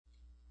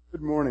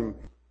Good morning.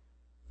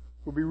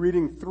 We'll be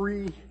reading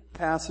 3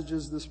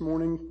 passages this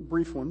morning,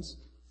 brief ones,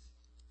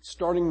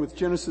 starting with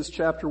Genesis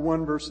chapter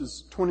 1,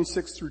 verses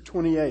 26 through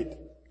 28.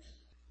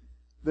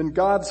 Then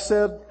God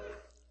said,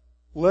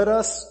 "Let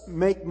us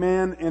make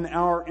man in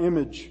our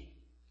image,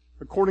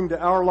 according to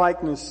our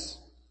likeness,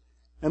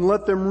 and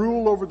let them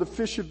rule over the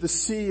fish of the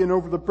sea and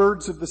over the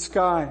birds of the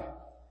sky,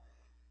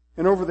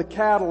 and over the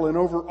cattle and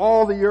over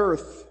all the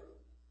earth,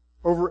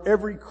 over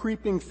every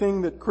creeping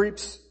thing that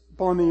creeps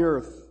upon the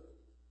earth."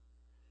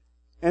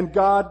 And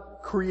God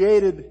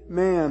created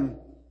man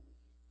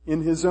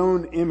in his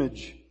own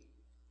image.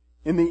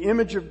 In the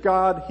image of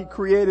God he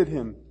created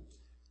him.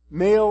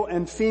 Male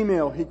and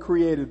female he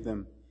created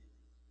them.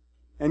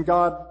 And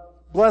God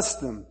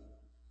blessed them.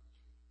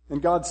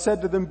 And God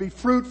said to them, "Be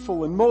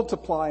fruitful and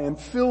multiply and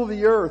fill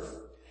the earth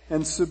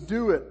and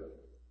subdue it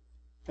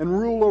and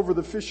rule over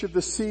the fish of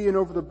the sea and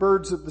over the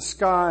birds of the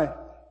sky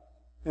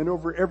and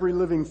over every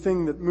living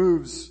thing that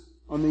moves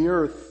on the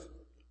earth."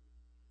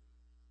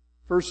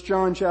 1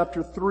 John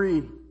chapter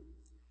 3,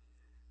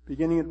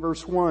 beginning at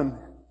verse 1.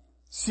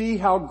 "See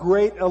how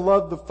great a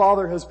love the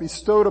Father has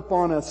bestowed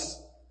upon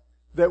us,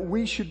 that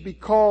we should be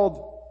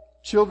called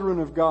children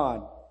of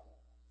God,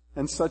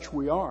 and such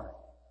we are.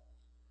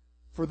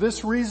 For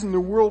this reason the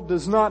world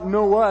does not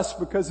know us,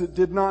 because it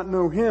did not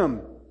know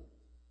Him.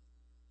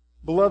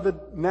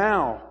 Beloved,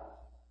 now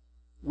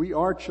we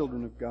are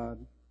children of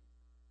God,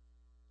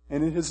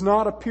 and it has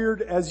not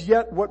appeared as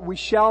yet what we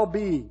shall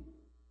be.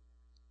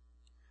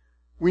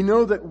 We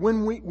know that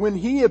when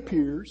He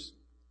appears,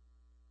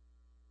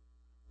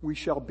 we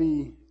shall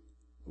be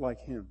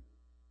like Him,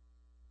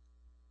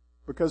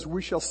 because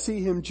we shall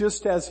see Him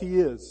just as He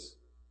is.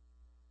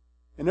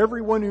 And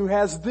everyone who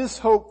has this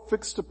hope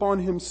fixed upon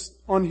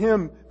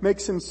Him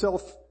makes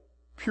himself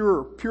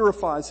pure,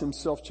 purifies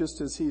himself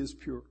just as He is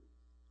pure."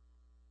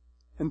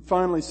 And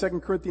finally,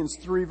 2 Corinthians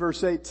 3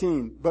 verse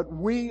 18. "But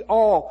we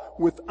all,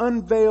 with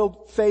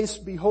unveiled face,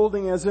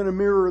 beholding as in a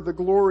mirror the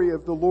glory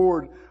of the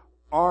Lord,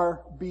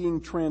 are being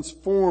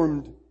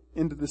transformed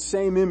into the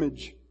same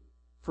image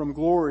from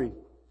glory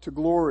to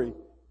glory,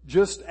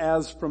 just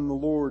as from the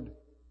Lord,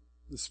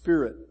 the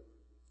Spirit."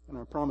 And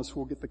I promise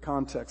we'll get the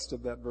context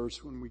of that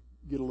verse when we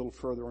get a little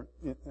further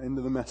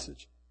into the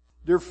message.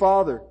 Dear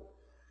Father,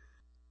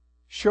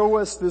 show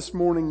us this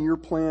morning your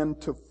plan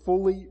to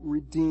fully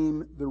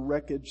redeem the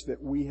wreckage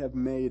that we have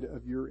made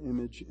of your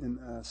image in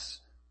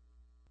us.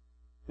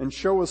 And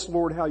show us,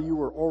 Lord, how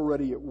you are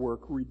already at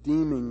work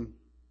redeeming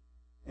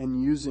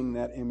and using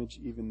that image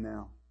even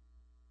now.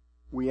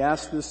 We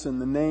ask this in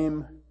the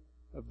name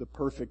of the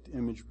perfect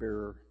image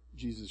bearer,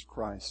 Jesus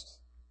Christ.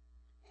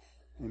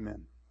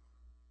 Amen.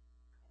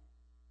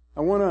 I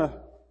want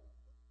to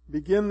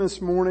begin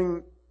this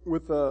morning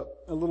with a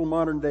little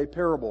modern day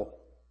parable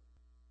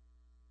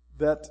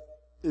that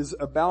is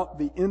about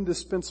the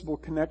indispensable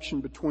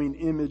connection between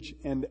image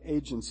and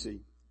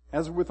agency.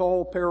 As with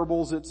all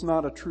parables, it's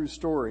not a true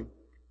story,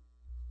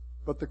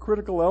 but the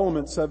critical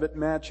elements of it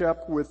match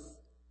up with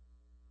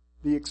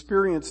the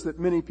experience that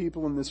many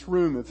people in this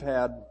room have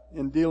had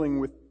in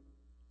dealing with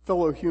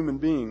fellow human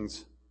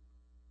beings.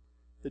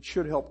 It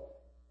should help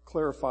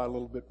clarify a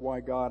little bit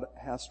why God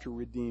has to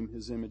redeem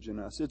His image in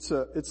us. It's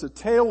a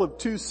tale of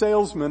 2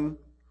 salesmen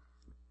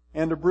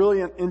and a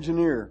brilliant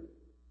engineer.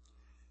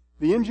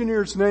 The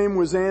engineer's name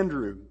was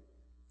Andrew.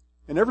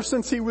 And ever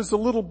since he was a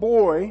little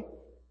boy,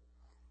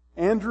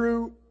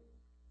 Andrew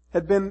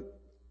had been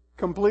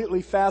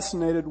completely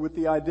fascinated with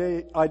the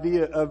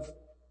idea of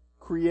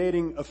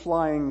creating a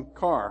flying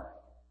car.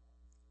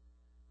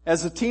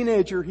 As a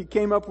teenager, he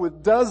came up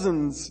with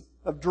dozens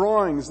of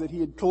drawings that he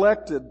had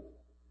collected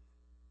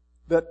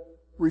that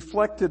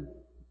reflected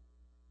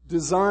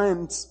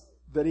designs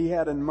that he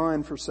had in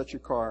mind for such a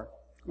car.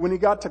 When he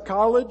got to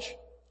college,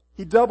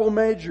 he double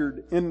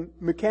majored in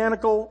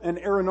mechanical and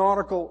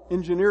aeronautical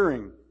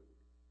engineering.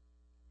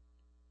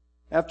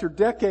 After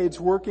decades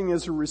working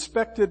as a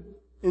respected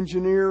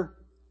engineer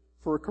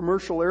for a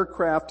commercial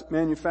aircraft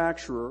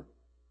manufacturer,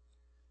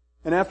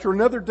 and after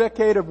another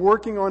decade of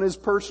working on his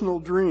personal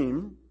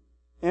dream,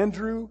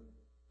 Andrew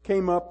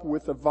came up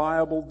with a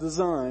viable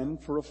design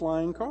for a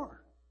flying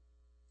car.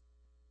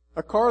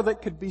 A car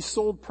that could be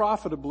sold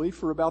profitably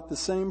for about the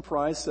same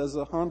price as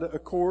a Honda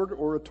Accord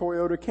or a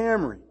Toyota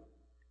Camry.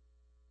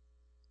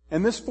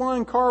 And this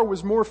flying car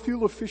was more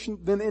fuel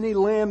efficient than any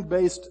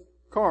land-based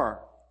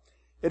car.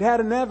 It had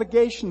a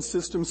navigation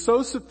system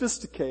so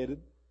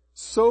sophisticated,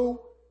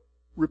 so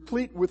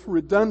replete with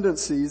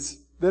redundancies,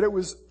 that it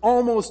was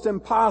almost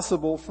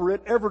impossible for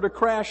it ever to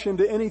crash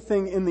into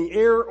anything in the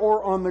air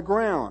or on the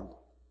ground.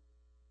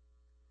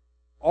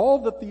 All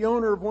that the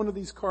owner of one of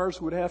these cars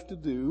would have to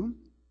do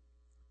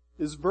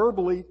is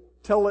verbally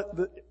tell it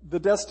the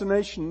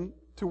destination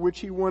to which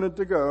he wanted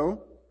to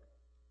go,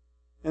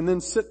 and then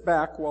sit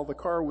back while the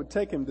car would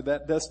take him to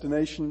that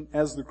destination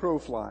as the crow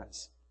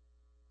flies.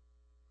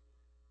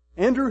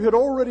 Andrew had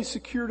already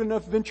secured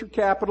enough venture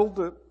capital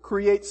to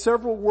create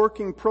several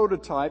working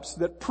prototypes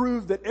that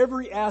proved that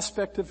every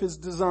aspect of his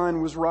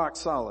design was rock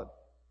solid.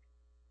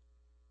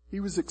 He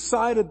was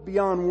excited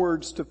beyond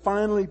words to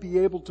finally be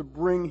able to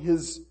bring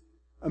his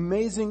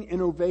amazing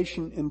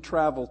innovation in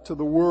travel to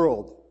the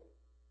world.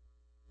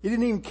 He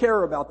didn't even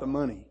care about the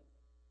money.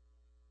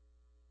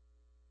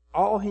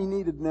 All he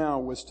needed now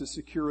was to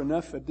secure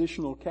enough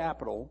additional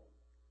capital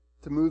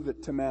to move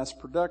it to mass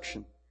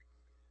production.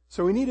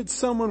 So he needed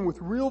someone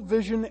with real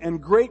vision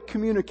and great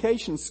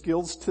communication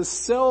skills to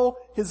sell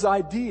his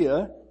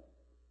idea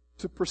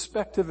to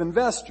prospective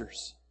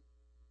investors.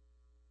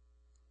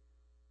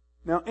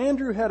 Now,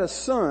 Andrew had a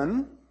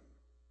son,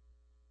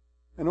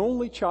 an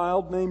only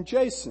child named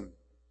Jason.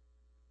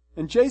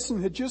 And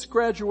Jason had just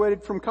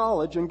graduated from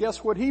college, and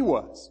guess what he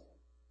was?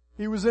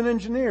 He was an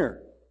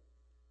engineer.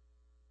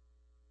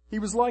 He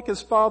was like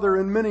his father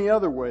in many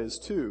other ways,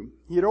 too.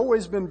 He had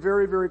always been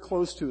very, very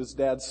close to his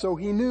dad, so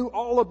he knew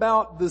all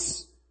about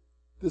this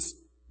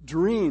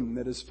dream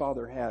that his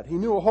father had. He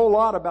knew a whole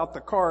lot about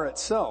the car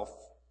itself.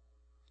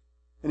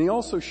 And he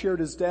also shared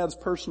his dad's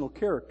personal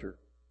character.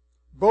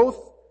 Both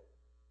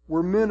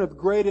were men of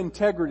great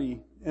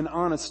integrity and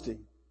honesty.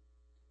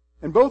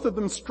 And both of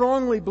them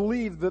strongly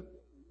believed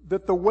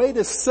that the way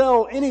to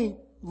sell any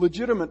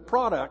legitimate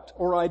product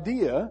or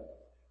idea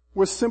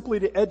was simply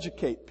to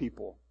educate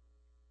people.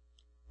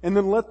 And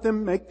then let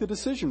them make the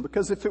decision.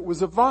 Because if it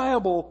was a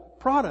viable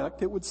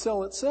product, it would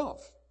sell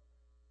itself.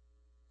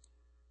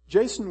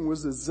 Jason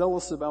was as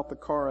zealous about the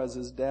car as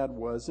his dad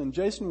was. And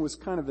Jason was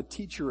kind of a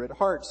teacher at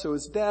heart. So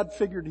his dad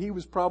figured he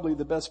was probably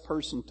the best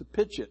person to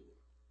pitch it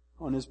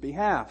on his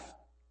behalf.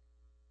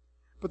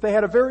 But they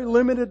had a very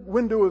limited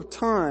window of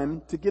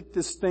time to get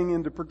this thing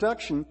into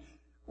production,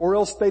 or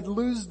else they'd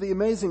lose the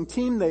amazing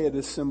team they had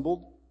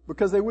assembled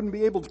because they wouldn't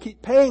be able to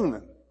keep paying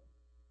them.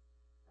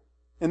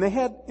 And they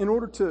had, in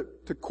order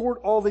to court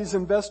all these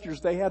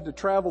investors, they had to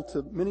travel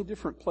to many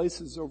different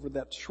places over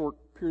that short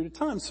period of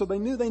time. So they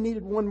knew they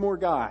needed one more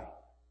guy.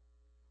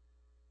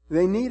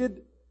 They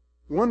needed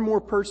one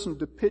more person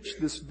to pitch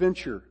this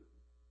venture.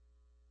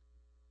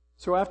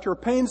 So after a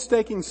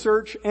painstaking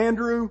search,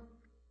 Andrew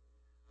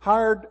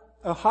hired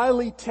a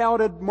highly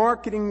touted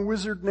marketing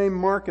wizard named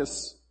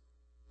Marcus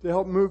to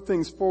help move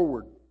things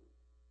forward.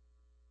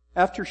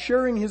 After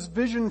sharing his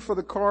vision for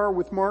the car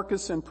with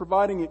Marcus and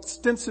providing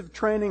extensive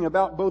training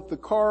about both the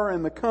car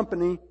and the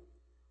company,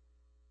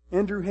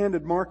 Andrew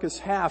handed Marcus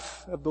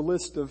half of the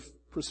list of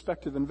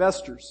prospective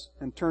investors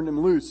and turned him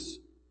loose.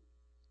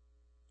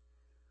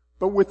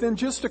 But within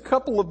just a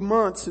couple of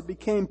months, it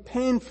became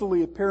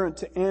painfully apparent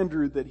to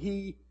Andrew that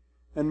he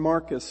and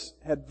Marcus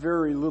had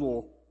very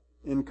little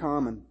in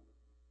common.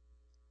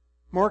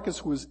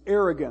 Marcus was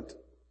arrogant.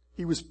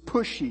 He was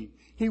pushy.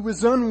 He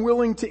was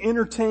unwilling to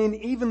entertain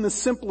even the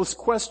simplest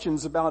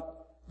questions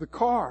about the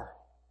car.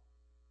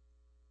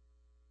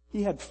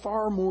 He had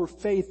far more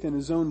faith in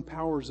his own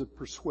powers of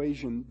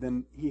persuasion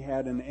than he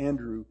had in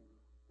Andrew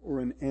or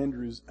in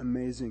Andrew's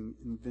amazing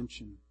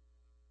invention.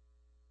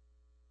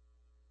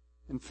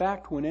 In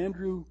fact, when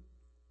Andrew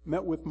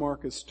met with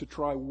Marcus to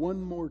try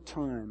one more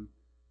time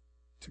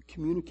to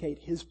communicate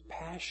his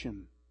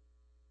passion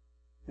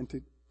and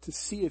to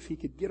see if he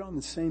could get on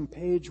the same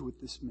page with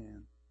this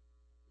man,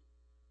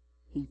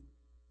 he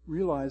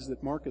realized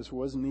that Marcus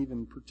wasn't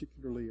even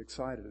particularly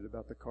excited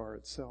about the car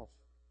itself.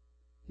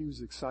 He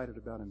was excited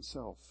about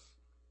himself.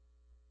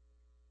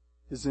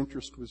 His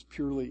interest was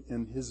purely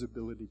in his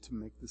ability to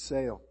make the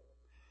sale.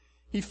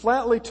 He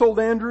flatly told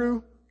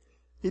Andrew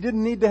he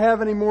didn't need to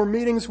have any more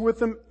meetings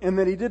with him and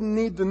that he didn't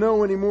need to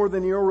know any more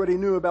than he already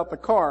knew about the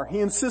car. He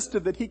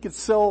insisted that he could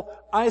sell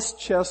ice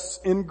chests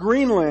in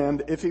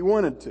Greenland if he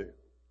wanted to.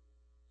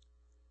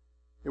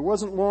 It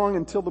wasn't long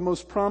until the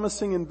most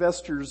promising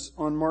investors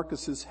on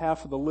Marcus's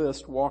half of the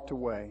list walked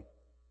away.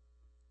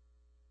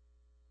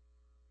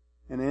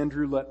 And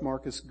Andrew let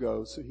Marcus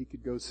go so he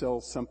could go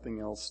sell something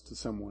else to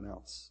someone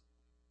else.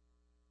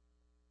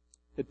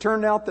 It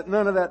turned out that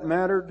none of that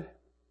mattered,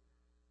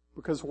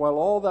 because while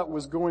all that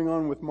was going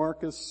on with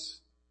Marcus,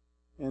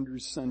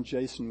 Andrew's son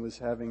Jason was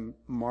having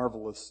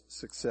marvelous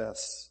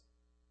success.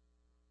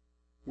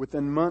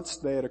 Within months,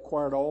 they had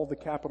acquired all the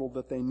capital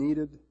that they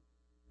needed,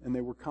 and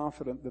they were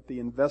confident that the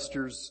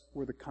investors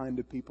were the kind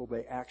of people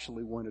they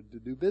actually wanted to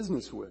do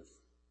business with.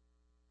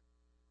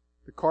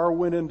 The car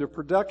went into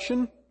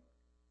production,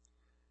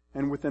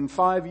 and within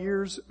 5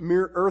 years,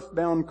 mere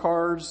earthbound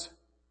cars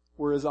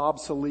were as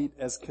obsolete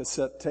as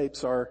cassette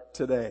tapes are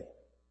today.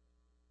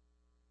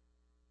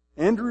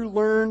 Andrew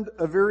learned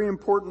a very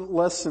important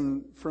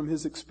lesson from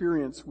his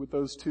experience with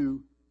those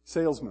two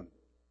salesmen.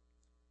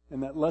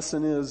 And that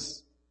lesson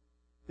is,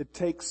 it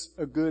takes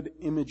a good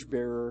image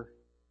bearer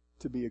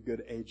to be a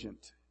good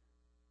agent.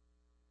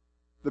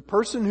 The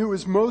person who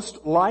is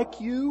most like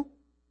you,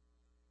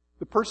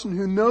 the person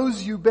who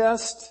knows you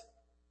best,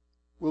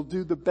 will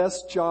do the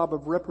best job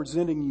of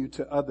representing you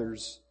to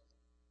others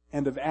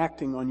and of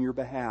acting on your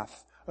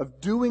behalf, of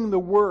doing the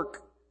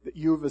work that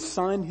you have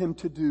assigned him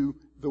to do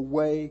the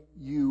way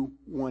you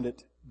want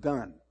it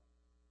done.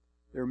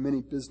 There are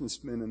many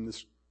businessmen in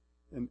this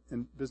and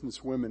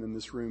businesswomen in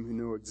this room who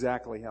know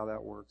exactly how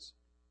that works.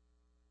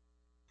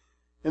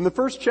 In the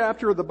first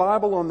chapter of the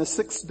Bible, on the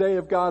sixth day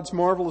of God's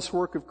marvelous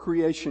work of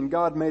creation,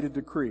 God made a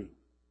decree.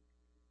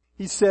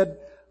 He said,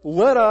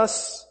 "Let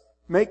us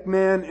make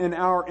man in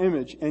our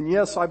image." And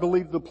yes, I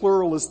believe the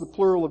plural is the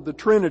plural of the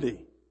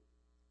Trinity.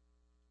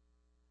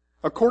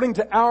 "According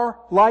to our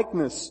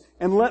likeness,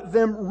 and let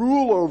them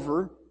rule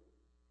over,"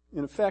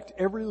 in effect,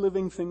 every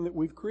living thing that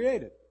we've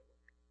created.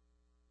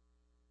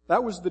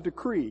 That was the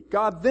decree.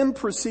 God then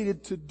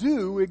proceeded to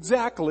do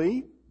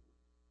exactly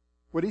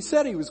what He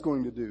said He was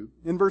going to do.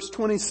 In verse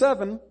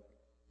 27,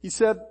 He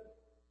said,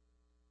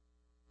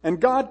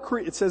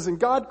 it says, "And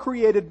God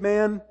created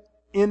man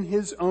in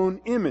His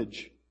own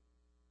image.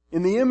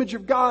 In the image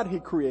of God He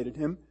created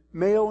him.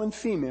 Male and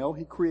female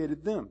He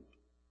created them."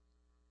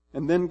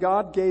 And then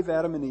God gave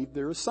Adam and Eve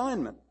their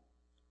assignment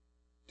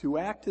to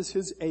act as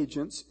His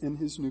agents in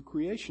His new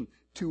creation,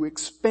 to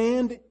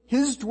expand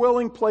His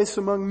dwelling place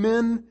among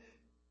men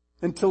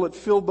until it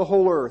filled the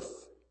whole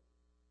earth,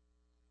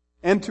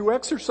 and to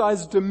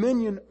exercise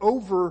dominion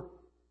over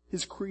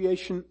His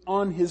creation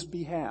on His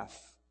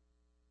behalf,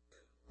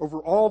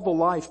 over all the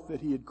life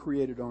that He had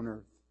created on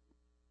earth.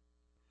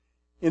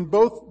 In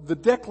both the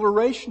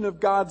declaration of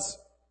God's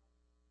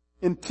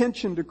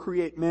intention to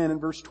create man in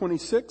verse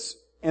 26,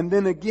 and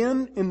then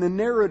again in the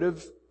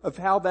narrative of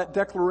how that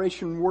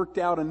declaration worked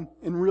out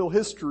in real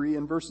history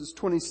in verses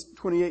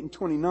 28 and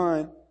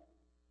 29,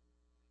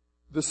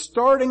 the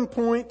starting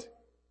point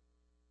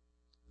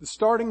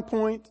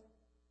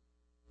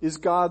is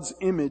God's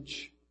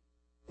image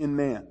in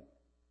man.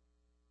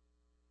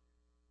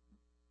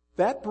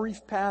 That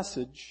brief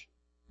passage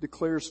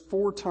declares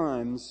 4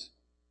 times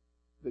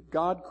that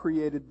God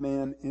created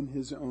man in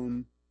His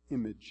own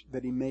image,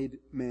 that He made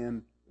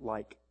man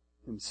like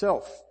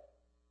Himself.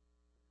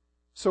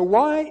 So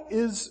why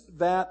is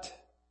that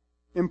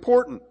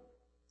important?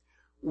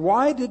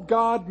 Why did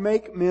God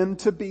make men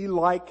to be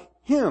like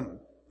Him?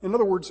 In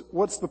other words,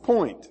 what's the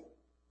point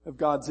of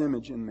God's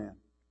image in man?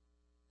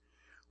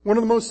 One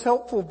of the most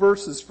helpful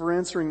verses for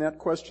answering that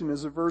question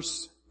is a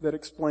verse that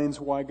explains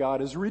why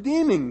God is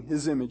redeeming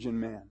His image in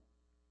man.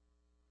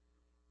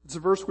 It's a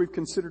verse we've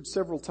considered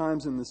several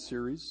times in this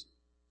series.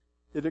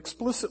 It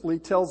explicitly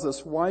tells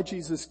us why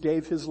Jesus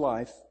gave His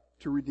life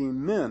to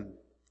redeem men.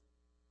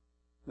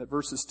 That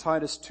verse is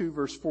Titus 2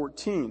 verse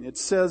 14. It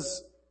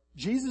says,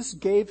 "Jesus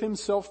gave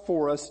Himself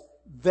for us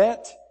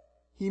that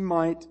He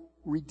might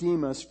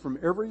redeem us from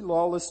every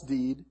lawless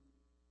deed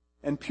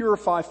and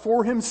purify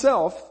for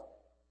Himself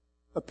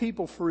a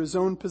people for His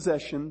own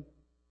possession,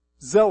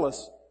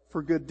 zealous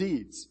for good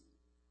deeds."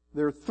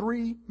 There are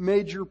 3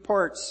 major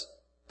parts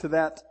to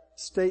that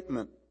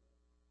statement.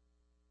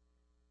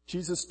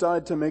 Jesus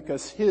died to make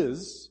us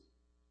His,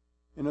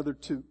 in other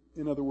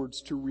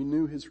words, to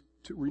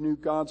renew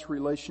God's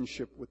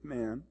relationship with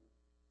man.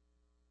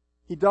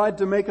 He died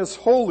to make us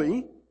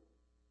holy,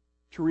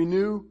 to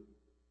renew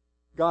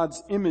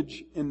God's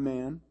image in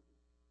man.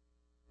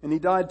 And He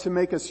died to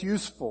make us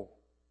useful,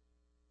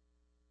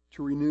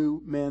 to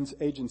renew man's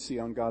agency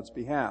on God's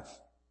behalf.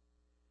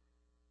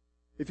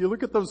 If you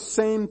look at those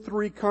same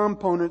 3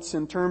 components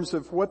in terms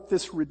of what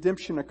this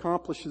redemption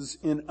accomplishes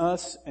in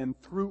us and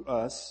through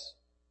us,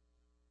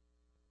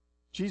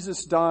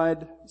 Jesus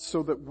died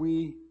so that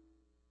we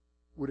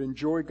would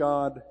enjoy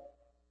God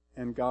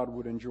and God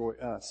would enjoy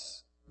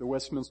us. The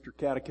Westminster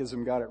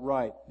Catechism got it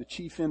right. The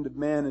chief end of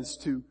man is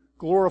to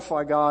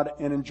glorify God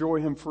and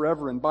enjoy Him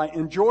forever. And by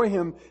enjoy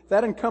Him,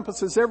 that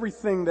encompasses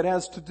everything that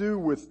has to do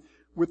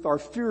with our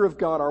fear of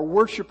God, our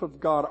worship of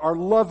God, our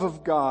love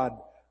of God,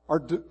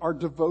 our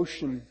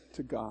devotion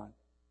to God.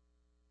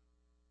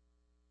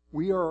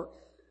 We are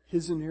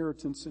His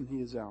inheritance and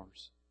He is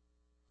ours.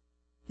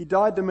 He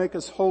died to make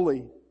us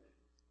holy.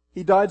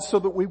 He died so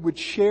that we would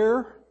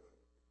share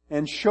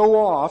and show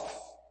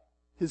off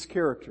His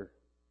character.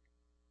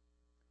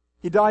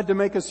 He died to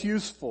make us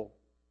useful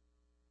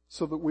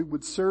so that we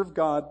would serve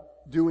God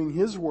doing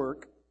His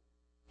work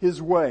His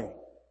way.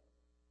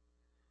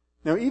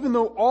 Now, even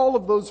though all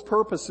of those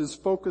purposes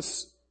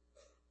focus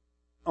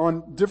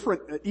on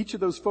each of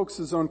those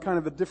focuses on kind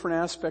of a different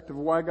aspect of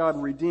why God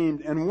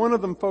redeemed, and one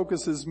of them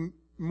focuses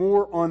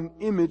more on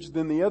image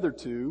than the other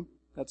 2,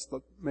 that's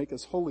the make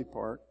us holy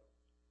part,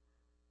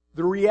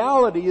 the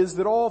reality is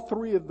that all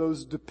 3 of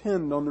those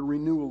depend on the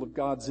renewal of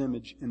God's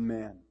image in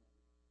man.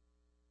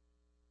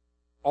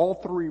 All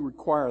 3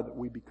 require that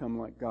we become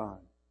like God.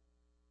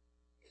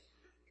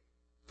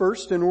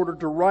 First, in order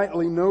to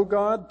rightly know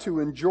God, to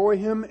enjoy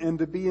Him, and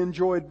to be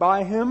enjoyed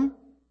by Him,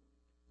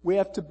 we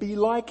have to be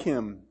like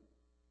Him.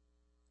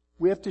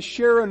 We have to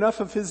share enough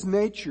of His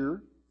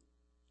nature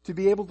to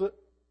be able to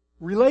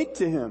relate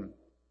to Him.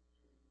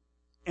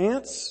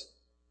 Ants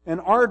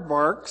and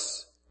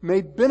aardvarks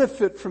may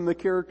benefit from the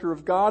character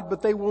of God,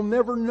 but they will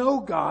never know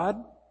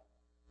God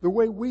the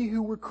way we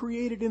who were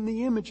created in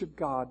the image of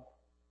God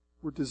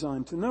were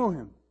designed to know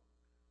Him.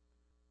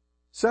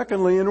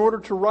 Secondly, in order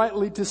to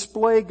rightly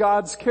display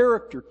God's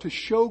character, to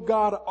show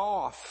God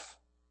off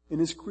in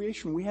His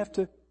creation, we have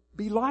to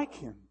be like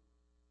Him.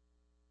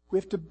 We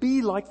have to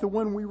be like the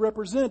one we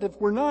represent. If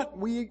we're not,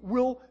 we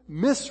will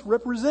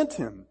misrepresent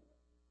Him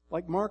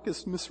like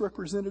Marcus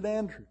misrepresented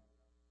Andrew.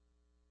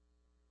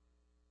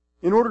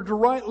 In order to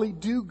rightly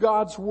do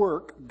God's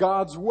work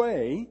God's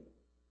way,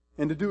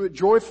 and to do it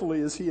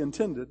joyfully as He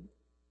intended,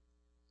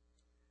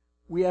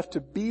 we have to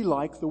be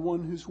like the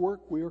one whose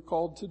work we are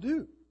called to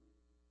do.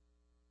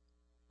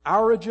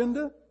 Our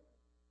agenda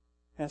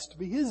has to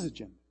be His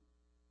agenda.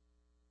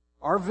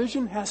 Our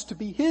vision has to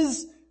be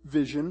His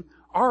vision.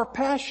 Our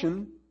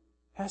passion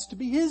has to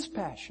be His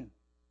passion.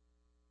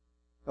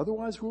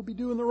 Otherwise, we'll be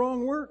doing the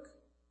wrong work.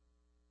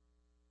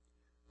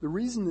 The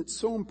reason it's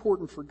so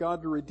important for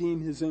God to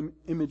redeem His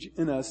image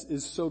in us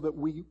is so that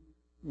we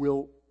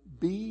will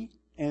be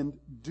and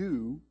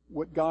do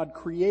what God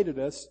created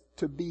us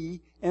to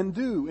be and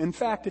do. In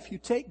fact, if you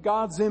take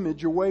God's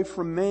image away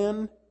from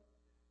man,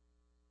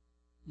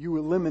 you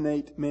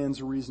eliminate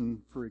man's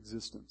reason for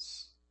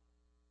existence.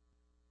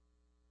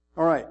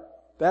 All right,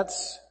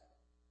 that's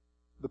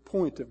the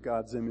point of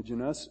God's image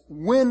in us.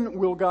 When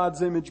will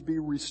God's image be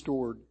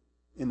restored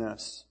in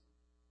us?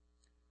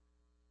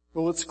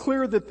 Well, it's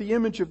clear that the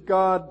image of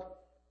God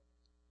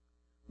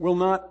will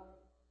not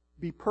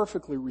be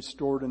perfectly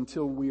restored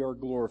until we are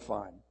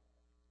glorified.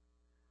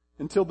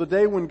 Until the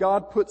day when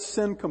God puts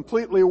sin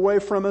completely away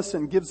from us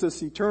and gives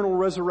us eternal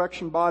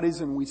resurrection bodies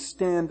and we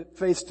stand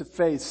face to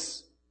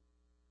face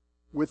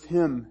with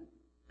Him,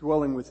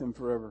 dwelling with Him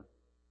forever.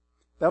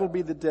 That'll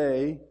be the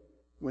day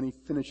when He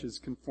finishes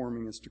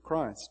conforming us to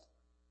Christ.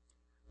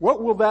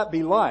 What will that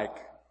be like?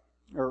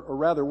 Or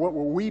rather, what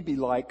will we be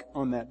like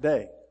on that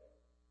day?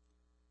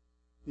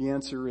 The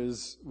answer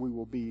is we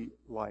will be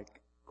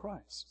like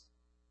Christ.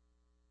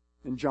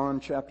 In John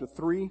chapter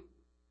 3,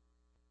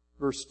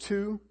 verse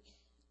 2,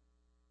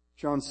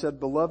 John said,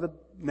 "Beloved,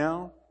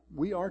 now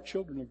we are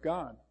children of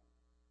God,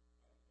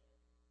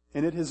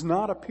 and it has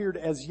not appeared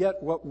as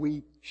yet what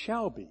we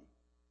shall be.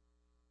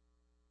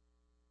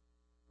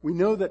 We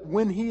know that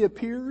when He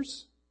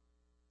appears,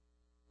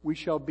 we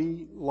shall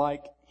be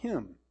like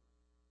Him,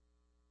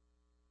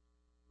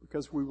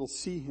 because we will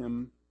see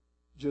Him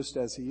just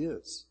as He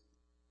is."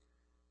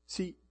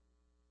 See,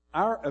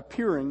 our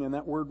appearing, and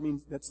that word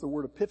means, that's the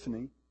word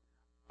epiphany,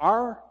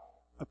 our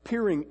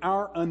appearing,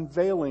 our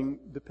unveiling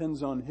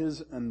depends on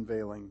His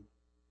unveiling.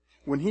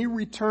 When He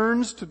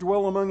returns to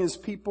dwell among His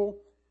people,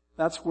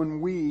 that's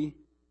when we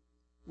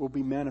will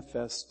be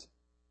manifest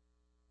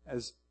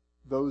as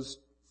those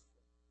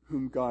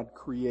whom God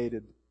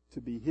created to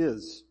be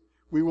His.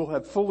 We will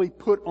have fully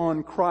put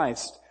on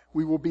Christ.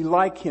 We will be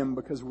like Him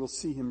because we'll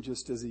see Him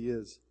just as He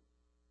is.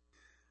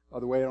 By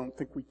the way, I don't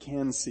think we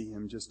can see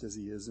Him just as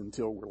He is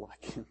until we're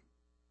like Him.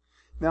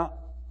 Now,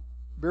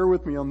 bear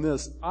with me on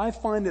this. I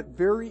find it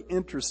very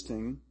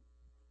interesting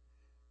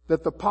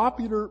that the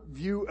popular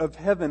view of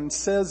heaven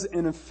says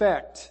in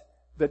effect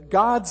that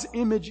God's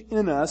image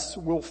in us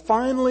will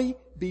finally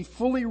be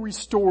fully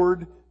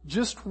restored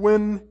just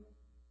when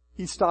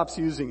He stops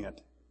using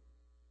it.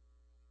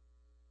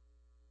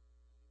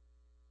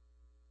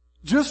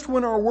 Just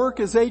when our work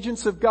as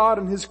agents of God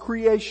and His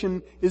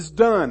creation is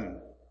done.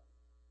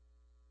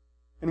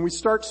 And we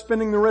start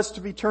spending the rest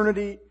of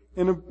eternity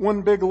in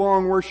one big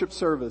long worship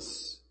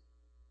service.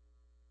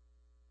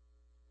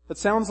 That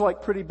sounds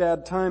like pretty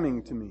bad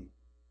timing to me.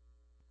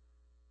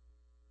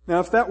 Now,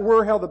 if that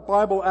were how the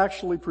Bible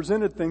actually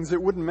presented things,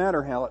 it wouldn't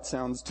matter how it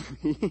sounds to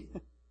me.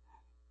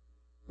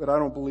 But I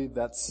don't believe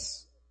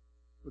that's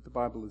what the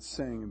Bible is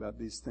saying about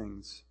these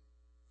things.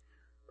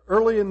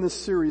 Early in this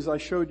series, I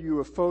showed you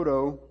a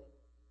photo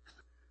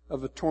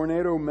of a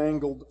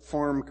tornado-mangled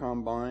farm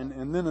combine,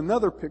 and then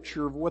another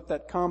picture of what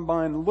that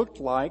combine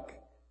looked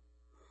like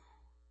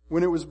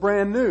when it was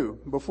brand new,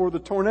 before the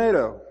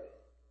tornado.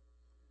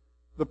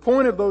 The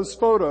point of those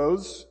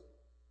photos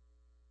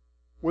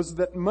was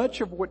that much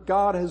of what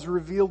God has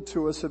revealed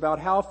to us about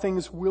how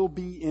things will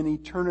be in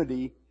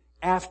eternity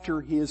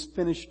after He has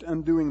finished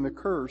undoing the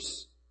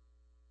curse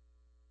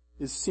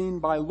is seen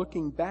by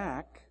looking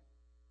back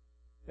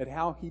at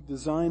how He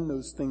designed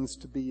those things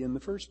to be in the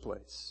first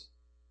place,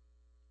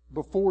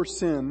 before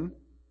sin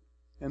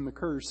and the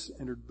curse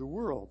entered the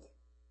world.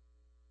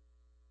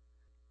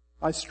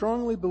 I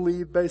strongly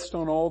believe, based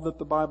on all that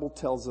the Bible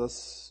tells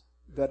us,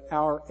 that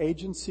our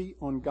agency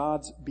on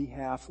God's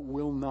behalf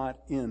will not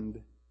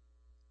end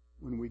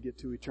when we get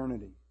to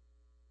eternity.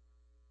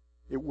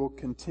 It will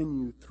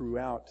continue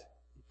throughout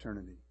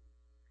eternity.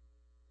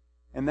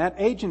 And that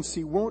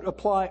agency won't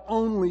apply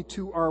only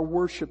to our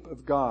worship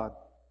of God.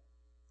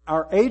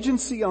 Our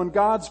agency on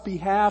God's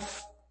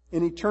behalf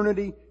in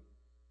eternity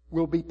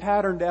will be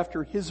patterned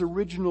after His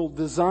original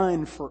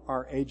design for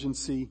our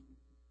agency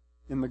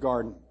in the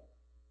garden,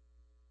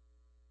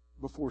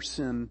 before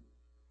sin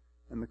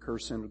and the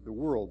curse entered the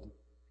world.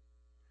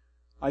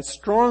 I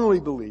strongly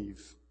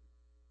believe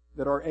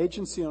that our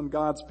agency on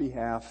God's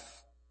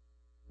behalf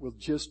will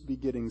just be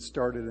getting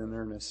started in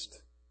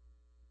earnest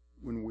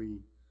when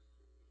we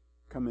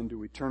come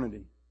into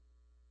eternity.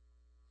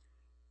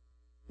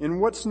 In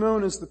what's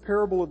known as the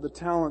parable of the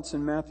talents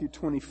in Matthew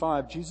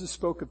 25, Jesus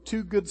spoke of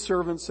 2 good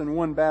servants and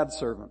 1 bad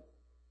servant.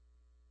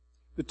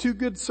 The 2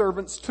 good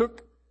servants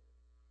took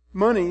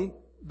money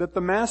that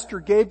the master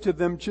gave to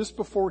them just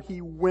before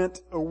he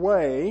went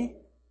away,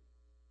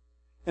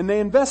 and they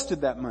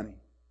invested that money.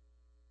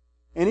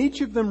 And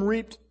each of them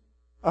reaped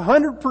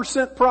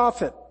 100%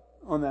 profit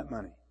on that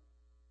money.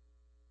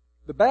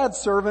 The bad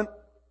servant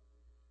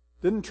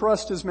didn't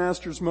trust his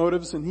master's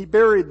motives, and he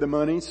buried the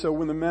money, so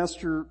when the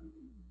master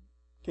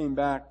came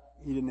back,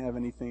 he didn't have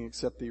anything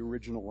except the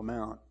original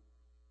amount.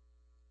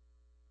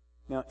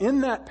 Now,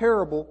 in that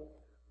parable,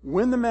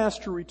 when the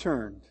master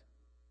returned,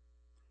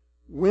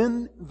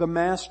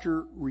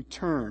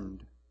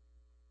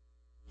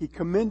 he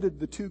commended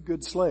the two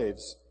good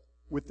slaves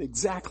with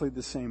exactly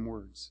the same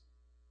words.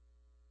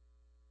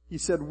 He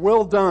said,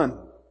 "Well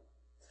done,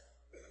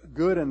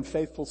 good and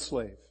faithful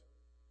slave.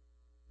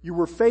 You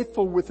were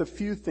faithful with a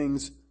few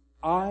things.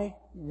 I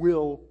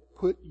will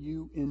put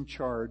you in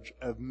charge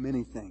of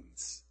many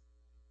things.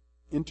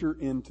 Enter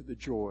into the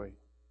joy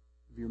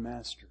of your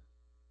master."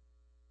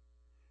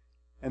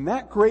 And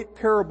that great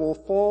parable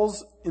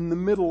falls in the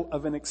middle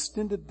of an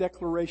extended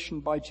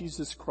declaration by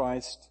Jesus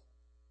Christ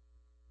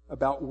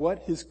about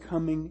what His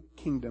coming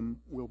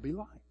kingdom will be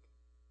like.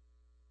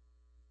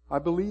 I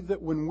believe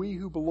that when we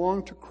who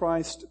belong to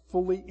Christ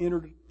fully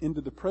enter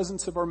into the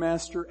presence of our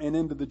Master and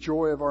into the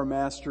joy of our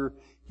Master,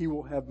 He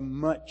will have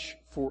much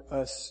for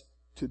us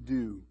to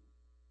do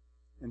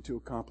and to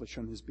accomplish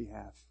on His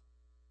behalf.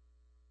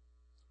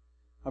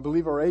 I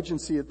believe our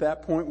agency at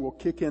that point will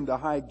kick into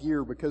high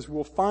gear because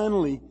we'll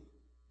finally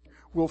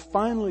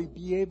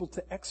be able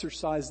to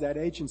exercise that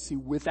agency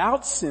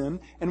without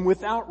sin and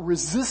without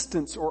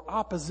resistance or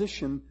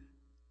opposition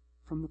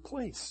from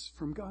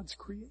God's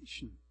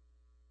creation.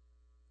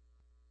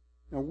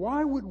 Now,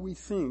 why would we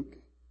think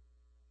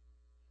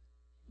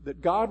that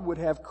God would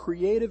have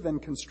creative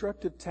and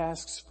constructive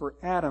tasks for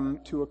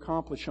Adam to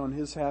accomplish on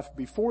his half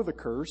before the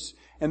curse,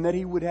 and that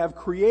He would have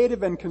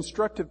creative and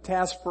constructive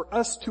tasks for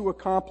us to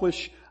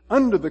accomplish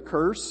under the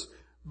curse,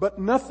 but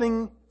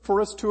nothing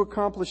for us to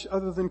accomplish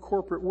other than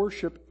corporate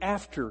worship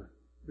after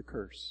the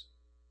curse?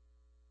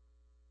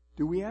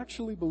 Do we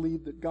actually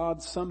believe that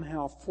God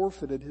somehow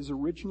forfeited His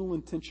original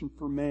intention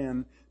for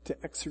man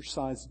to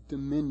exercise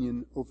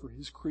dominion over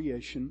His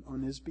creation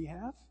on His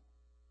behalf?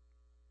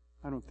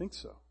 I don't think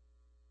so.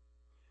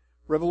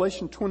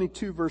 Revelation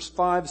 22 verse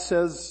 5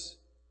 says,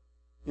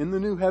 "In the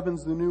new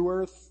heavens, the new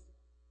earth,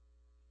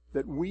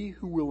 that we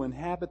who will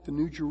inhabit the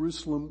new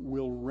Jerusalem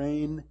will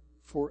reign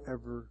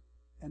forever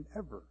and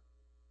ever."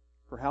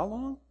 For how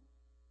long?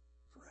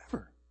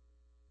 Forever.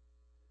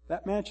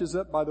 That matches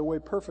up, by the way,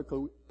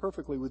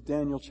 perfectly with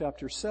Daniel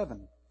chapter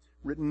 7,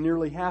 written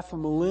nearly half a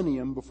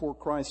millennium before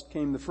Christ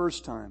came the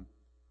first time.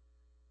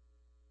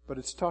 But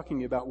it's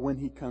talking about when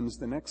He comes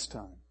the next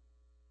time.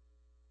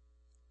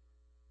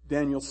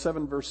 Daniel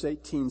 7 verse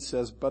 18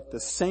 says, "But the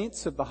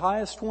saints of the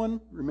highest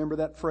one," remember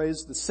that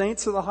phrase, the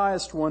saints of the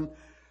highest one,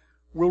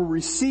 "will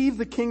receive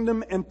the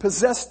kingdom and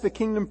possess the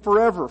kingdom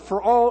forever,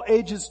 for all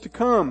ages to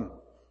come."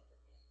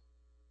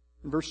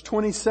 And verse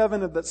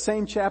 27 of that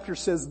same chapter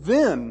says,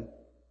 "Then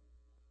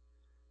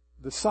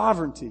the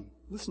sovereignty,"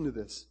 listen to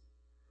this,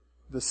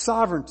 "the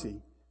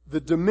sovereignty,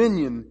 the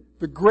dominion,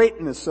 the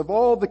greatness of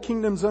all the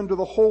kingdoms under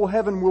the whole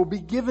heaven will be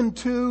given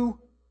to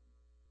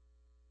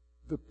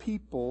the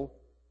people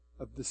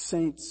of the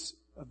saints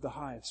of the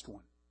highest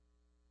one."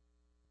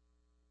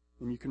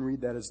 And you can read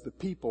that as the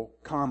people,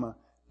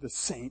 the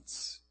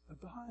saints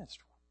of the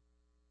highest one.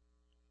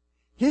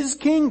 His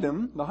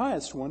kingdom, the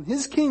highest one,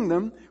 His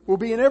kingdom will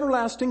be an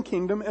everlasting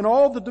kingdom, and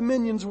all the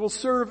dominions will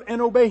serve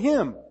and obey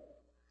Him.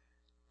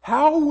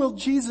 How will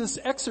Jesus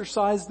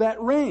exercise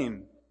that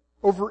reign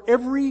over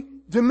every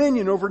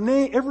dominion, over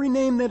every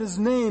name that is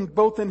named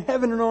both in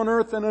heaven and on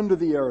earth and under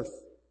the earth?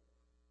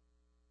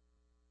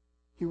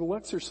 He will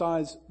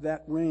exercise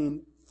that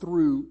reign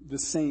through the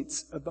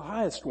saints of the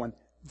highest one.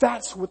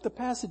 That's what the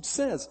passage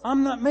says.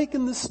 I'm not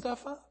making this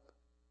stuff up.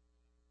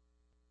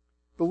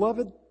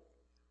 Beloved,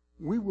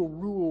 we will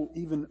rule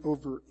even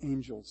over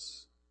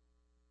angels.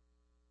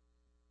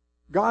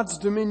 God's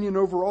dominion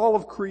over all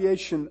of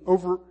creation,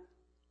 over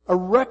a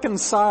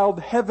reconciled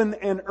heaven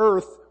and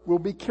earth, will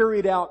be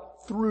carried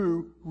out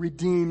through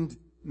redeemed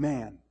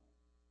man.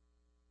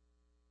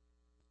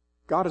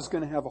 God is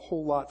going to have a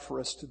whole lot for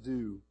us to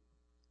do,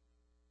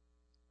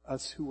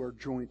 us who are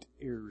joint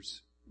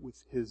heirs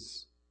with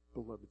His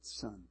beloved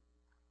Son.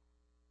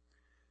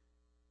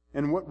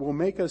 And what will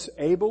make us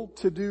able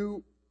to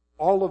do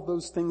all of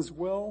those things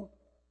well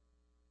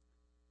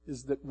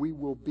is that we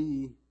will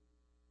be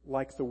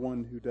like the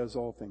one who does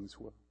all things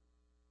well.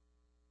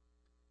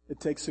 It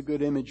takes a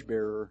good image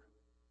bearer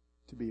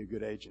to be a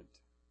good agent.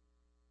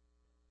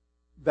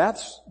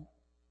 That's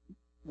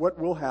what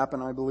will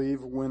happen, I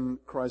believe, when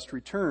Christ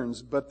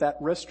returns. But that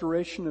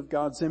restoration of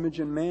God's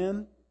image in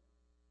man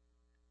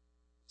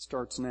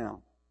starts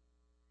now.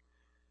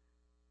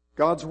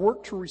 God's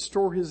work to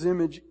restore His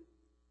image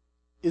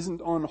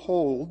isn't on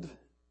hold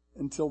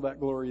until that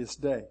glorious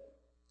day.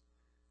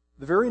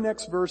 The very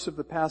next verse of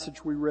the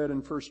passage we read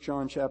in 1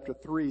 John chapter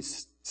 3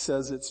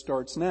 says it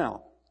starts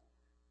now.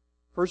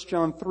 1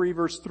 John 3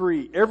 verse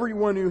 3,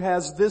 "Everyone who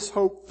has this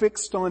hope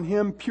fixed on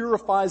Him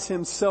purifies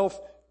himself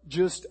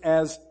just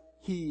as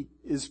He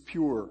is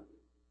pure.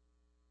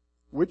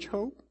 Which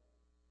hope?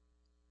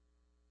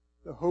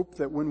 The hope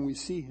that when we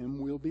see Him,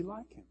 we'll be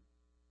like Him.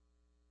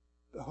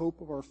 The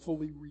hope of our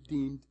fully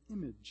redeemed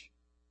image.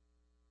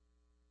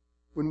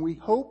 When we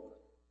hope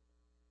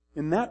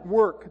in that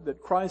work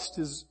that Christ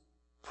has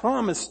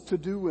promised to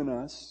do in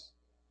us,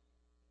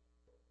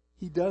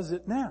 He does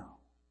it now.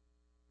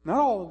 Not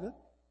all of it,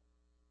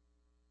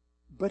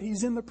 but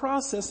He's in the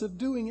process of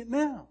doing it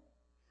now.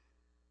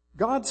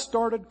 God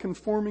started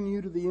conforming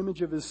you to the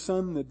image of His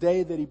Son the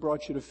day that He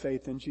brought you to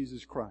faith in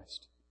Jesus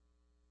Christ.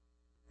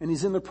 And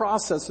He's in the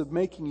process of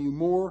making you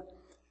more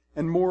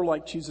and more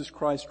like Jesus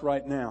Christ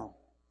right now.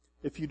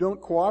 If you don't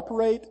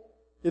cooperate,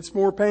 it's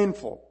more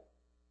painful.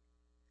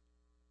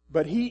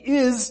 But He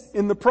is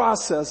in the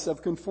process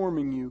of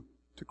conforming you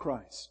to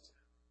Christ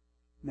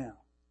now.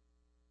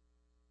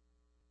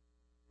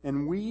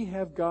 And we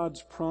have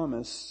God's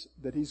promise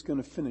that He's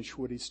going to finish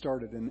what He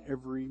started in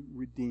every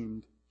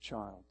redeemed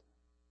child.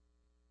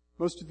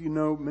 Most of you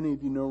know, many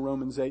of you know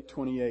Romans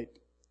 8:28.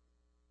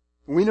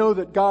 We know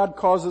that God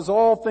causes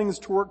all things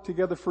to work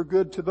together for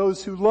good to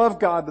those who love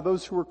God, to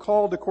those who are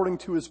called according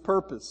to His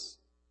purpose.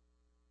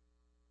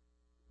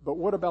 But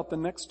what about the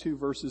next two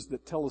verses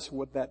that tell us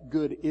what that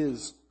good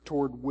is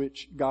toward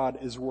which God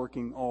is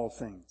working all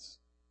things?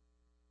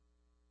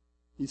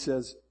 He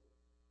says,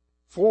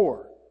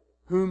 for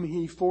whom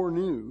He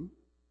foreknew,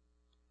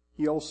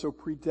 He also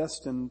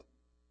predestined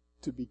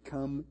to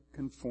become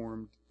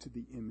conformed to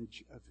the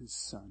image of His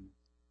Son,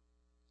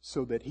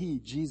 so that He,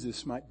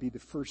 Jesus, might be the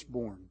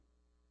firstborn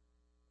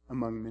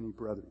among many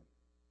brethren.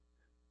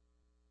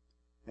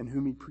 And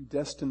whom He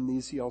predestined,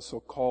 these He also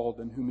called,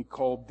 and whom He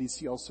called, these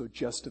He also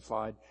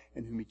justified,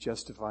 and whom He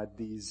justified,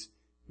 these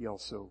He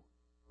also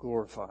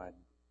glorified.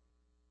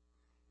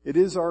 It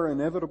is our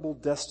inevitable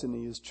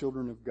destiny as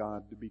children of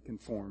God to be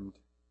conformed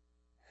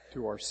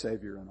to our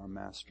Savior and our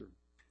Master.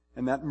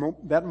 And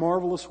that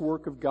marvelous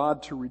work of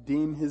God to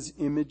redeem His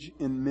image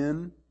in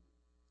men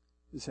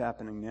is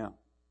happening now.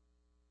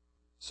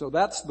 So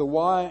that's the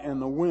why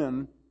and the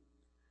when.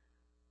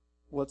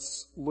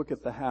 Let's look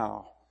at the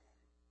how.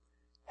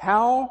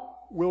 How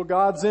will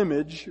God's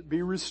image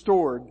be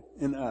restored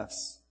in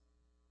us?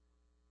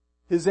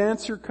 His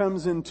answer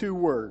comes in two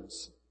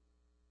words.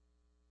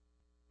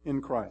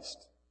 In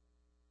Christ.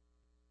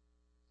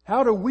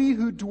 How do we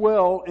who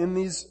dwell in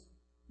these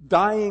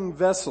dying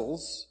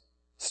vessels,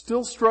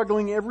 still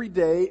struggling every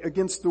day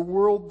against the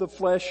world, the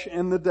flesh,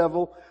 and the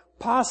devil,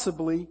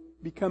 possibly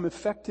become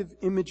effective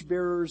image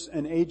bearers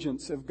and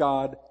agents of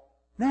God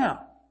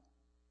now?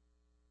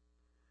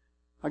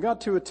 I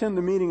got to attend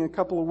a meeting a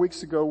couple of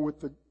weeks ago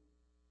with a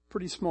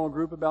pretty small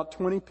group, about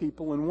 20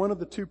 people, and one of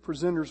the two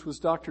presenters was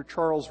Dr.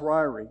 Charles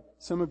Ryrie.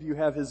 Some of you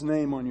have his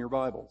name on your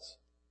Bibles.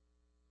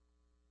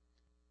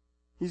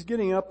 He's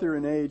getting up there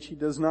in age. He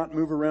does not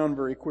move around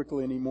very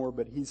quickly anymore,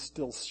 but he's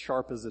still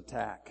sharp as a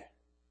tack.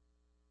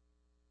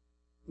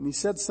 And he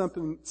said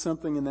something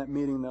in that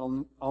meeting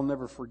that I'll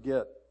never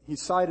forget. He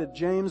cited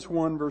James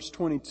 1 verse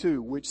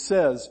 22, which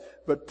says,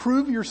 but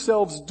prove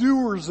yourselves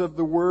doers of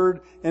the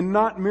word and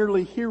not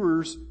merely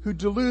hearers who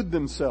delude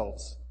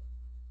themselves.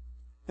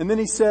 And then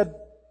he said,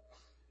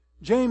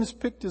 James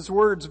picked his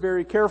words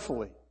very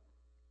carefully.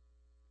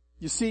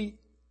 You see,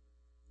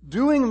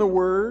 doing the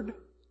word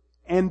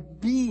and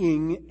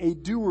being a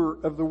doer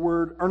of the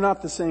word are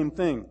not the same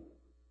thing.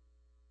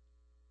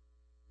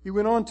 He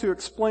went on to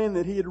explain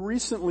that he had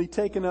recently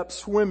taken up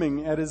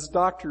swimming at his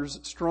doctor's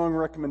strong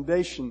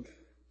recommendation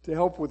to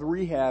help with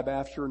rehab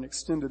after an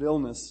extended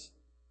illness.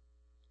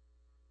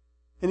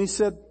 And he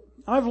said,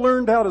 I've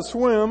learned how to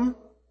swim,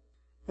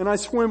 and I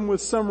swim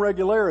with some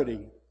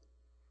regularity,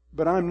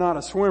 but I'm not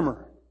a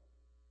swimmer.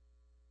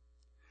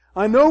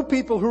 I know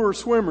people who are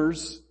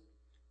swimmers,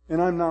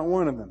 and I'm not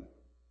one of them.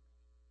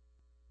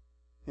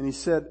 And he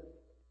said,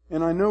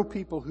 and I know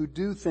people who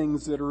do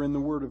things that are in the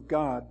Word of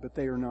God, but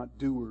they are not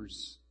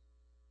doers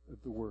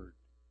of the Word.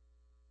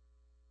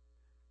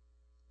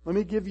 Let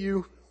me give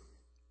you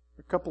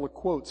a couple of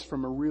quotes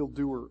from a real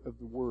doer of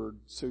the Word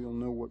so you'll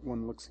know what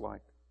one looks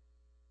like.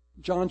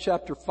 John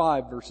chapter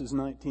 5 verses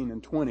 19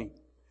 and 20.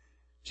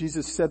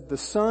 Jesus said, the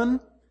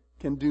Son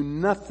can do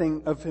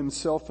nothing of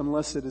Himself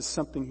unless it is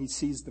something He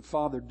sees the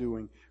Father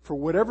doing. For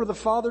whatever the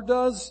Father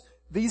does,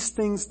 these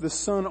things the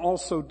Son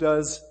also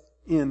does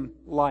in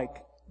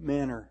like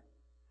manner.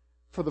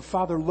 For the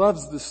Father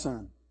loves the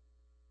Son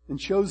and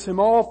shows Him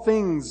all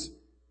things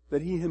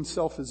that He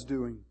Himself is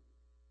doing.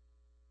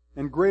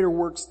 And greater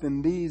works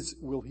than these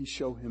will He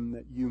show Him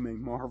that you may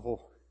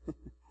marvel.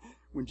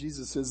 When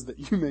Jesus says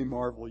that you may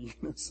marvel, you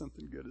know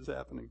something good is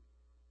happening.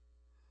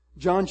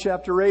 John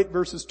chapter 8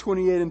 verses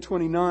 28 and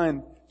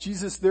 29.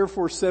 Jesus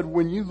therefore said,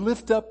 when you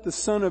lift up the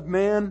Son of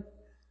Man,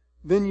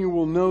 then you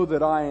will know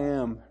that I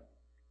am.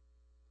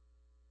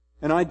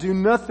 And I do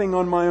nothing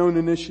on my own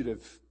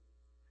initiative,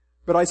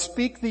 but I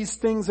speak these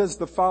things as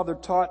the Father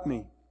taught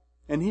me.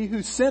 And He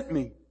who sent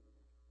me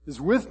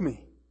is with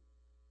me.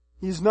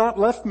 He's not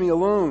left me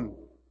alone,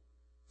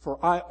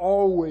 for I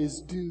always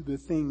do the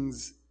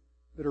things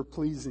that are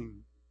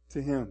pleasing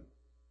to Him.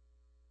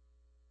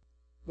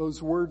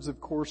 Those words, of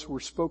course, were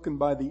spoken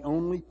by the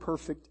only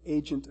perfect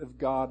agent of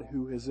God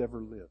who has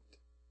ever lived.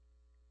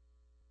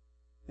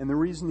 And the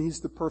reason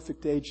He's the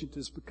perfect agent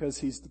is because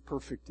He's the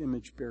perfect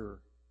image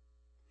bearer.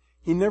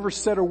 He never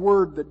said a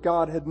word that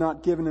God had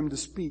not given Him to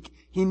speak.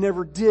 He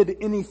never did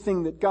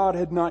anything that God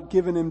had not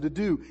given Him to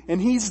do.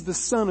 And He's the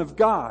Son of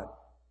God.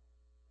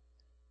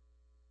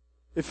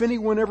 If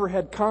anyone ever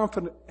had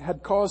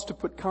cause to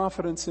put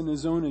confidence in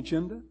his own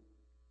agenda,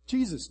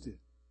 Jesus did.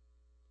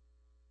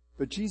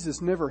 But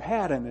Jesus never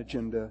had an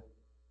agenda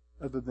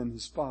other than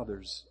His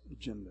Father's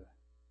agenda.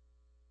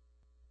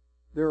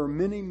 There are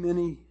many,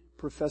 many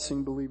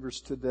professing believers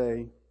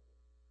today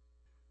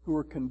who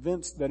are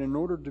convinced that in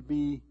order to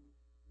be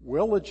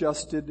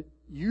well-adjusted,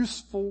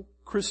 useful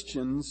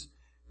Christians,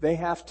 they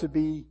have to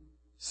be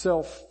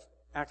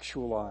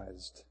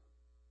self-actualized.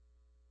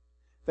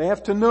 They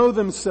have to know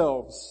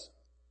themselves.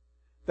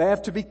 They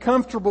have to be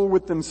comfortable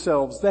with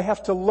themselves. They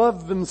have to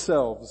love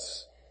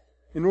themselves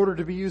in order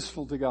to be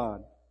useful to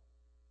God.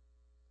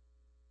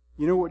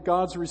 You know what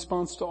God's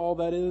response to all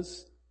that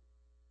is?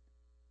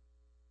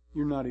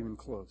 You're not even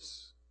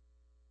close.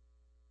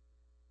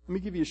 Let me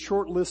give you a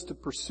short list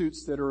of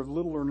pursuits that are of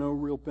little or no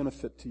real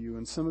benefit to you,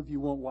 and some of you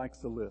won't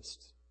like the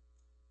list.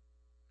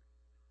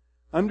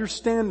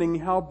 Understanding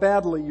how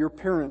badly your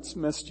parents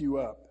messed you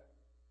up.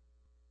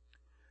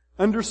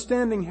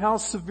 Understanding how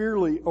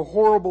severely a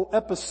horrible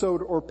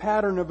episode or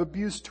pattern of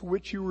abuse to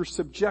which you were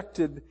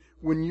subjected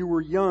when you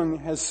were young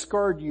has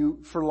scarred you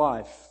for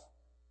life.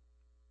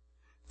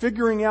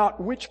 Figuring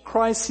out which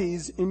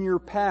crises in your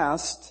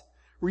past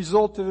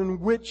resulted in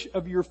which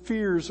of your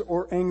fears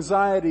or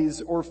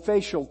anxieties or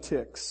facial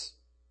tics.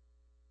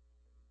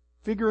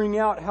 Figuring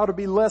out how to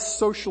be less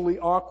socially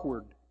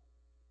awkward.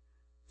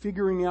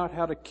 Figuring out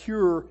how to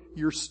cure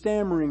your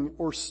stammering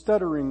or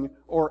stuttering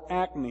or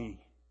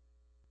acne.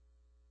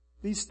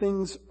 These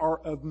things are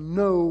of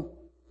no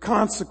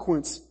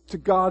consequence to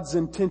God's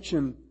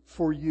intention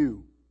for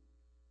you.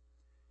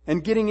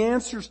 And getting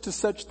answers to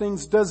such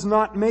things does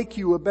not make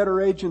you a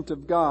better agent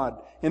of God.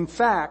 In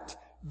fact,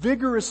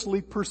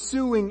 vigorously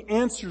pursuing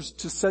answers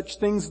to such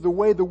things the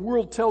way the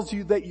world tells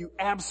you that you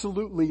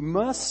absolutely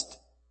must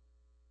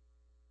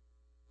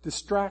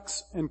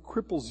distracts and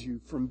cripples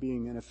you from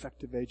being an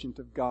effective agent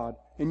of God.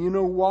 And you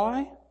know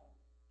why?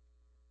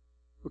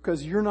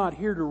 Because you're not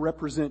here to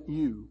represent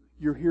you.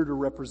 You're here to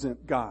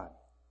represent God.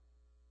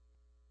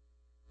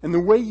 And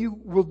the way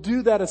you will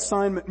do that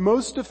assignment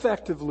most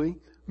effectively,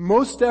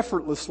 most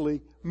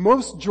effortlessly,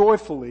 most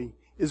joyfully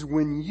is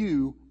when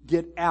you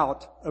get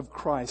out of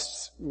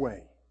Christ's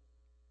way.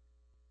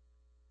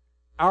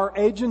 Our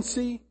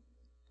agency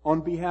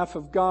on behalf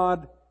of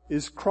God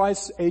is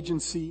Christ's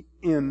agency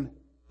in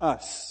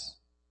us.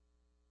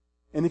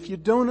 And if you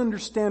don't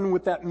understand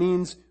what that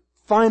means,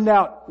 find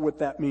out what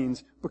that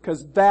means,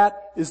 because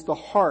that is the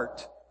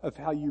heart of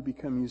how you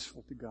become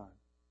useful to God.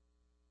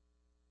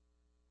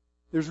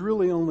 There's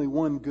really only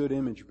one good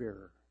image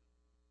bearer.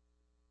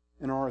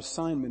 And our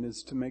assignment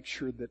is to make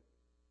sure that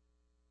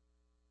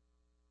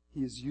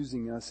He is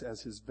using us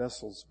as His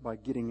vessels by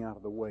getting out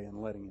of the way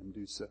and letting Him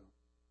do so.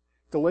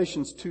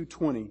 Galatians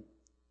 2:20.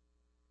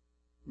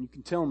 You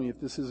can tell me if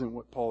this isn't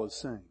what Paul is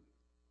saying.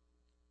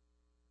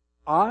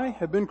 I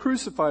have been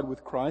crucified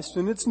with Christ,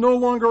 and it's no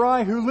longer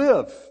I who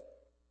live.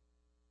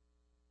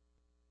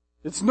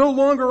 It's no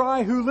longer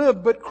I who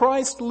live, but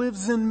Christ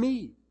lives in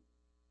me.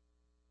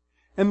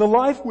 And the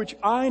life which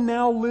I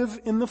now live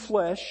in the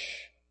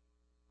flesh,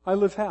 I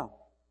live how?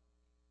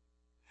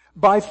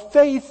 By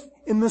faith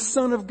in the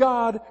Son of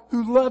God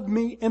who loved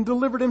me and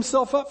delivered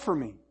Himself up for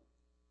me.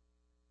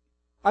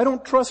 I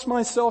don't trust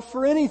myself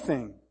for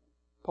anything,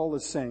 Paul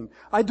is saying.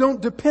 I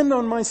don't depend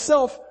on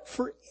myself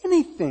for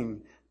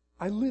anything.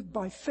 I live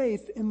by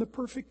faith in the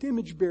perfect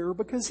image bearer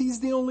because He's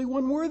the only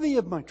one worthy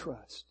of my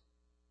trust.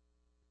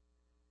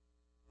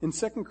 In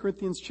 2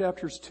 Corinthians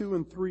chapters 2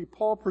 and 3,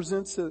 Paul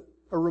presents a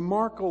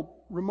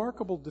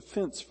remarkable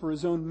defense for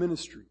his own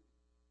ministry.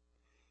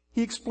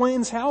 He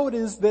explains how it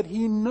is that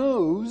he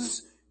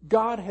knows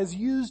God has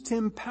used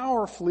him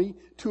powerfully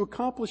to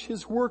accomplish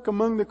His work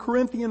among the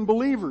Corinthian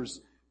believers,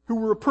 who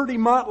were a pretty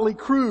motley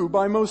crew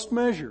by most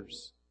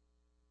measures.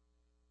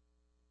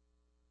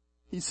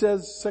 He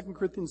says, 2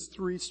 Corinthians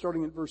 3,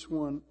 starting at verse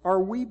 1, are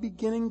we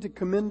beginning to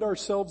commend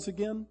ourselves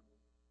again?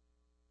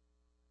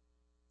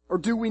 Or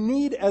do we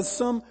need as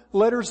some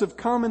letters of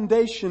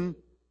commendation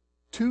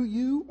to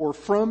you or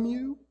from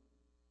you?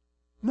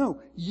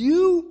 No,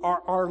 you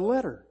are our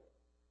letter,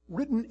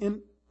 written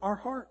in our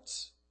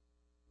hearts,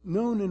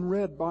 known and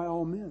read by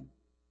all men,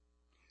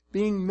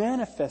 being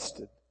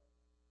manifested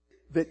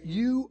that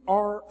you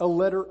are a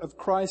letter of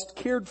Christ,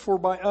 cared for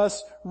by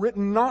us,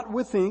 written not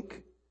with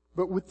ink,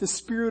 but with the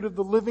Spirit of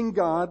the living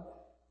God,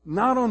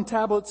 not on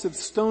tablets of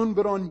stone,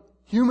 but on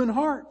human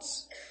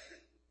hearts.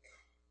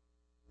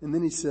 And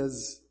then he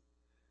says,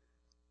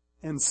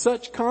 and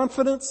such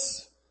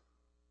confidence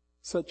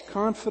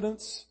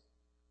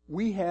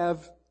we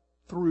have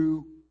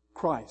through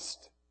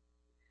Christ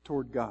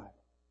toward God.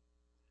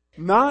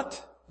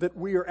 Not that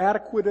we are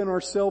adequate in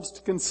ourselves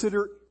to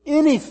consider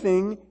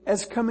anything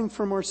as coming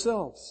from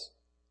ourselves.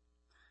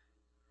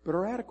 But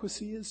our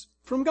adequacy is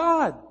from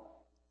God.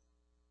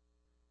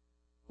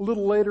 A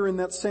little later in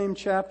that same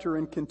chapter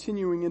and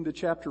continuing into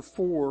chapter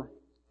 4,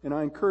 and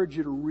I encourage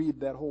you to read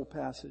that whole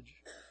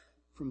passage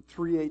from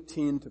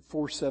 3:18 to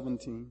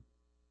 4:17.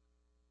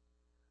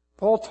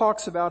 Paul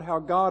talks about how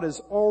God is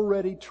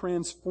already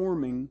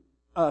transforming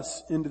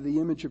us into the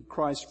image of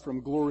Christ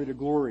from glory to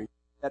glory.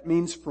 That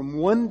means from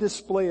one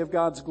display of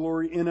God's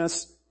glory in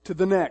us to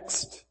the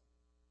next.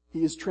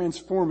 He is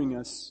transforming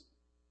us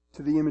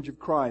to the image of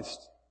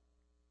Christ.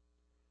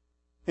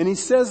 And he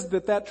says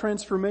that that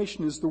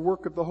transformation is the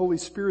work of the Holy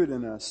Spirit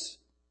in us.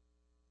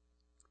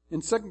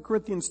 In 2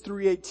 Corinthians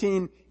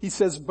 3:18, he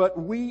says, "But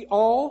we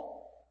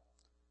all,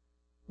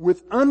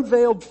 with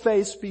unveiled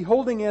face,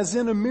 beholding as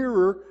in a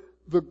mirror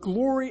the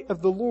glory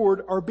of the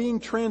Lord, are being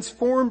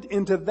transformed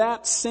into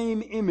that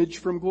same image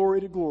from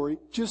glory to glory,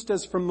 just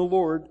as from the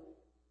Lord,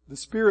 the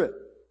Spirit."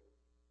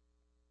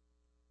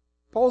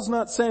 Paul's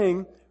not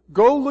saying,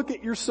 go look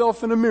at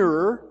yourself in a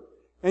mirror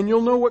and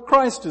you'll know what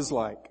Christ is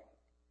like.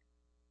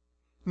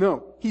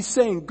 No, he's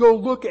saying, go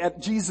look at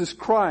Jesus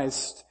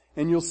Christ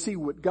and you'll see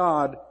what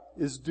God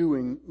is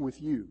doing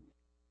with you.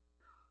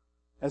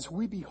 As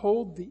we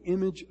behold the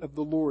image of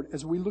the Lord,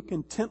 as we look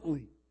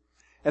intently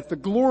at the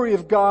glory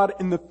of God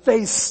in the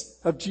face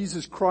of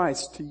Jesus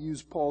Christ, to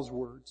use Paul's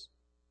words,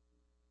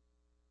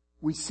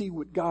 we see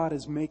what God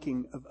is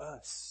making of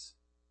us.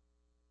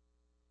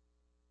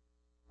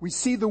 We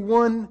see the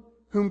one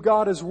whom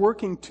God is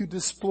working to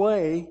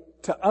display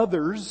to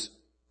others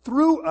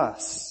through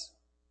us.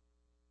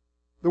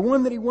 The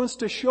one that He wants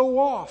to show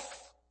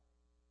off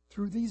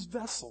through these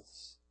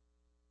vessels.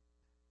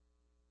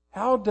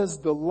 How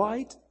does the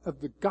light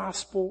of the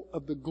gospel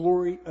of the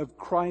glory of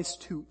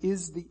Christ, who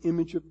is the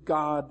image of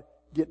God,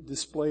 get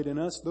displayed in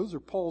us? Those are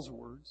Paul's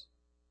words.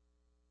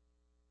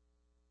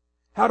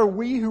 How do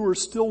we who are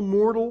still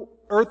mortal,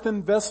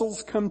 earthen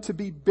vessels come to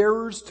be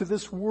bearers to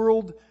this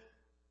world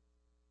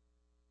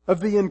of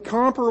the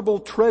incomparable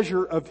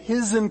treasure of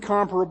His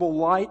incomparable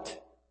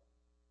light,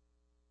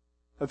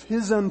 of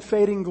His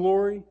unfading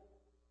glory?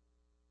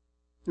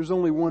 There's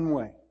only one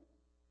way.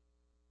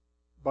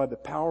 By the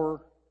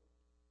power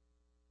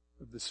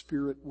of the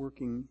Spirit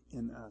working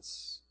in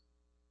us.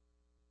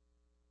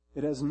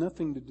 It has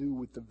nothing to do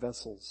with the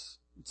vessels.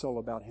 It's all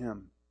about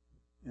Him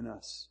in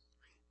us.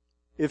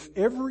 If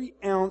every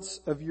ounce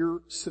of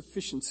your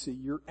sufficiency,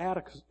 your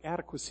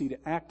adequacy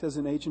to act as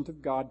an agent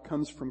of God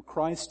comes from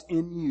Christ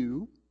in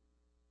you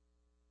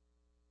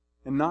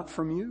and not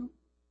from you,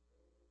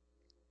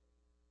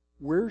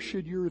 where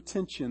should your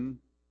attention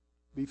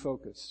be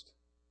focused?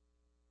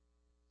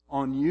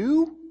 On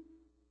you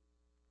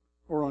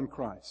or on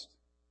Christ?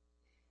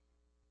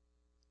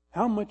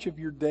 How much of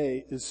your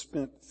day is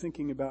spent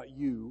thinking about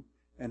you,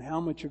 and how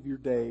much of your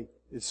day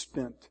is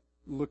spent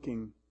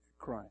looking at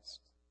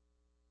Christ?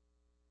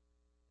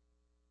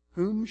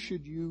 Whom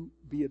should you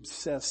be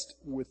obsessed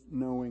with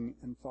knowing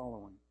and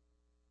following?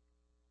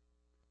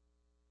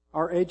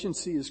 Our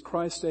agency is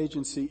Christ's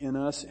agency in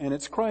us, and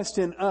it's Christ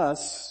in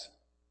us,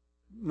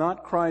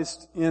 not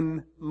Christ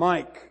in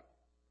Mike,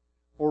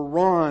 or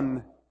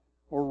Ron,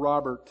 or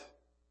Robert,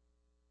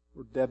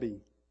 or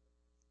Debbie.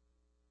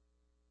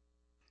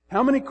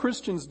 How many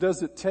Christians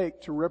does it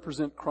take to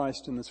represent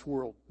Christ in this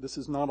world? This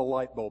is not a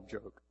light bulb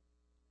joke.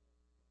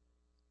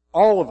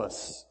 All of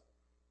us.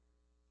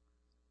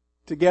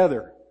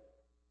 Together.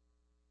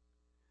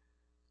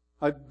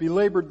 I've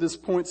belabored this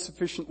point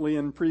sufficiently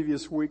in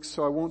previous weeks,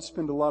 so I won't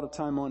spend a lot of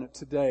time on it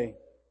today.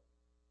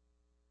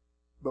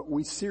 But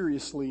we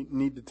seriously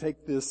need to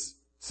take this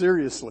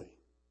seriously.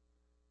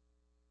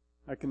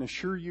 I can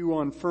assure you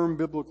on firm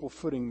biblical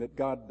footing that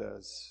God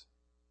does.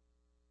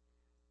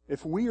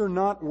 If we are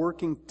not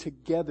working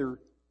together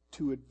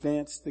to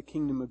advance the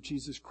kingdom of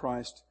Jesus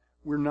Christ,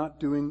 we're not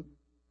doing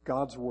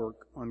God's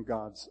work on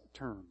God's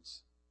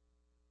terms.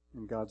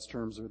 And God's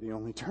terms are the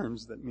only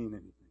terms that mean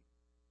anything.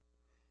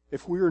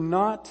 If we are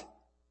not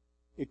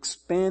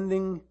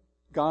expanding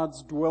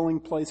God's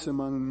dwelling place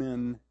among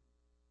men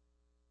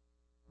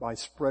by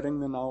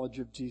spreading the knowledge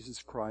of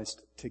Jesus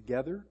Christ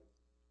together,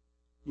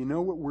 you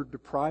know what we're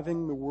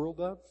depriving the world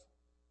of?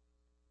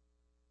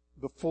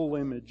 The full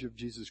image of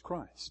Jesus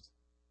Christ.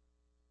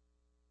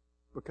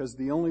 Because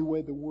the only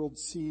way the world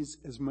sees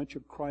as much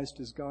of Christ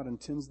as God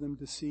intends them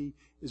to see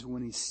is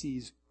when he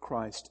sees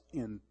Christ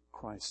in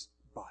Christ's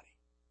body.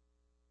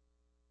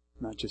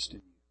 Not just in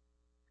you.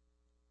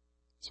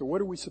 So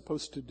what are we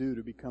supposed to do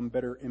to become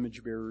better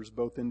image bearers,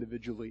 both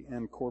individually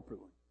and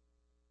corporately?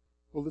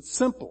 Well, it's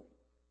simple.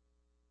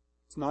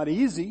 It's not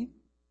easy,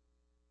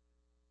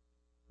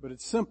 but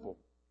it's simple.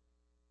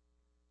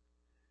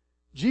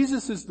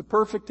 Jesus is the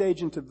perfect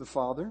agent of the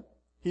Father.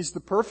 He's the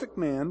perfect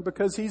man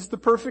because He's the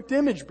perfect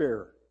image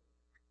bearer.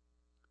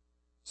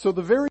 So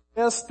the very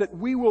best that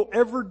we will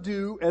ever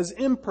do as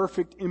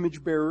imperfect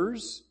image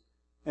bearers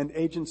and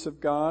agents of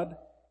God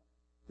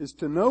is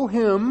to know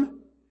Him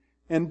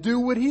and do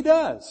what He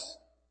does.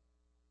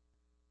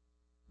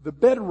 The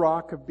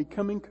bedrock of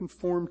becoming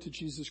conformed to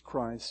Jesus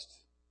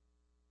Christ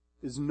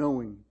is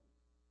knowing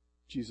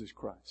Jesus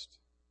Christ.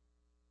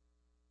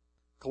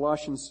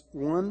 Colossians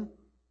 1,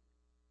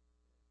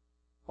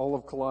 all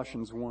of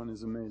Colossians 1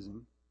 is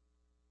amazing.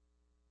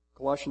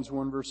 Colossians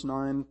 1 verse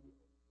 9,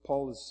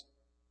 Paul is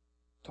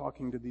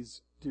talking to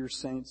these dear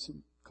saints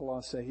in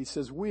Colossae. He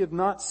says, "We have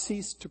not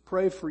ceased to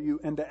pray for you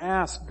and to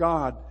ask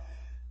God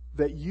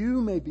that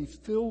you may be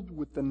filled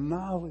with the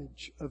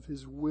knowledge of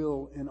His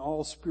will in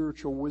all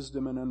spiritual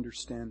wisdom and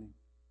understanding,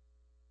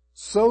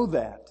 so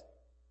that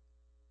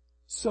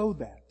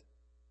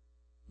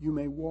you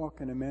may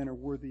walk in a manner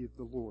worthy of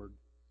the Lord,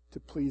 to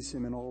please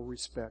Him in all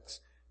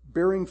respects,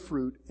 bearing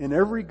fruit in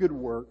every good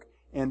work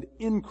and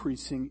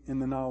increasing in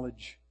the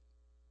knowledge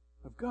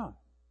of God."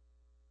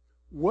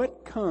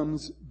 What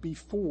comes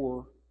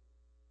before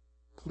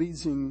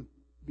pleasing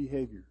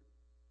behavior?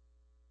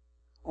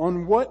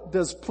 On what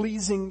does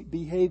pleasing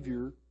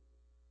behavior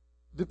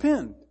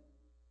depend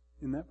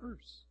in that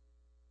verse?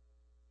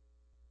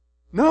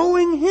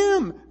 Knowing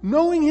Him,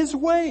 knowing His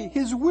way,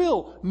 His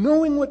will,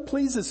 knowing what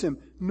pleases Him,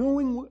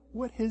 knowing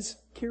what His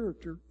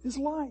character is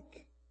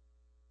like.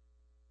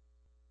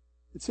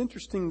 It's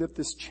interesting that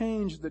this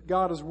change that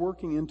God is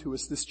working into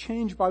us, this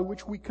change by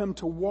which we come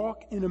to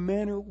walk in a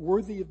manner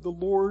worthy of the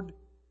Lord,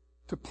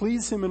 to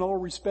please Him in all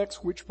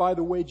respects, which, by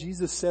the way,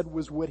 Jesus said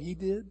was what He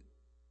did,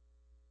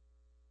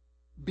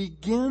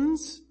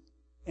 begins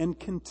and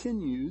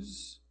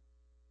continues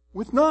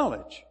with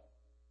knowledge.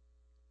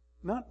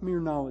 Not mere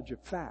knowledge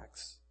of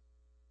facts,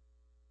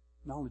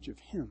 knowledge of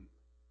Him.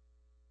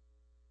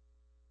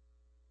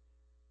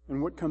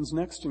 And what comes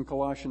next in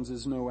Colossians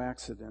is no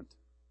accident.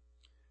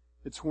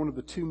 It's one of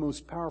the two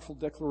most powerful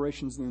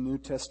declarations in the New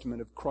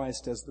Testament of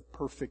Christ as the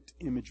perfect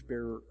image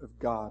bearer of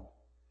God.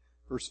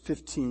 Verse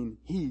 15,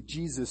 He,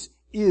 Jesus,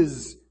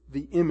 is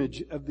the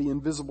image of the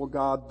invisible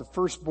God, the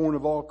firstborn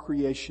of all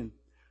creation.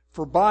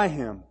 For by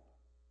Him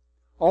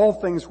all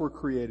things were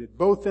created,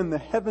 both in the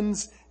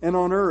heavens and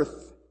on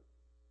earth.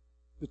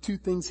 The two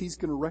things He's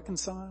going to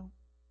reconcile.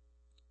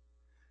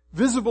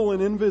 Visible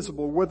and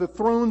invisible, whether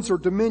thrones or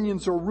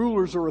dominions or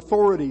rulers or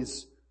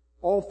authorities,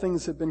 all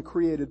things have been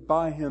created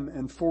by Him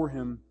and for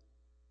Him.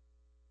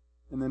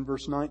 And then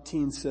verse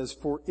 19 says,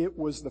 "For it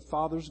was the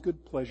Father's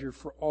good pleasure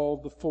for all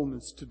the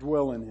fullness to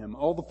dwell in Him."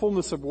 All the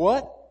fullness of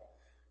what?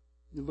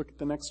 You look at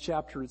the next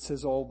chapter, it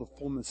says all the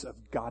fullness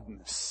of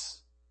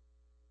Godness.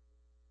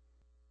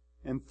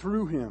 And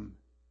through Him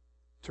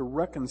to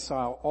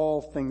reconcile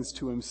all things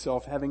to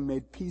Himself, having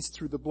made peace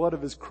through the blood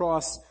of His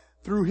cross.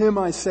 Through Him,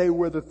 I say,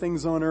 whether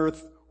things on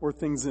earth or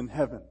things in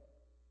heaven.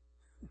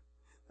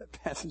 That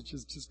passage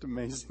is just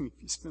amazing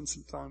if you spend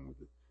some time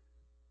with it.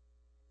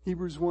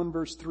 Hebrews 1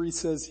 verse 3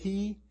 says,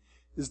 "He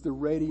is the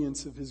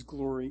radiance of His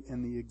glory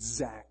and the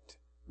exact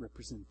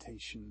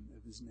representation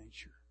of His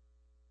nature.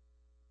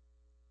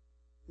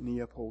 And He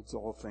upholds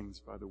all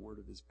things by the word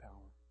of His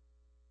power."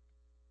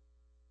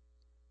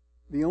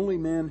 The only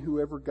man who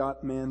ever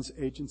got man's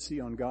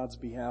agency on God's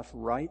behalf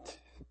right,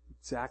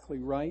 exactly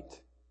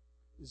right,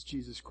 is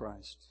Jesus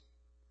Christ.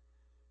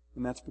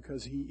 And that's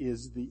because He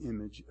is the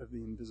image of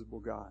the invisible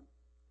God.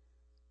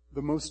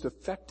 The most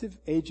effective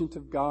agent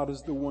of God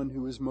is the one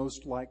who is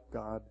most like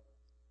God.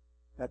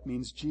 That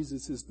means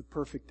Jesus is the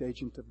perfect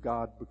agent of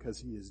God because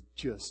He is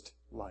just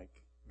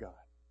like God.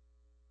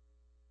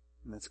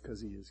 And that's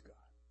because He is God.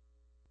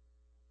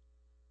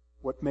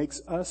 What makes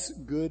us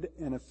good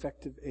and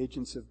effective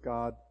agents of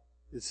God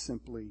is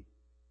simply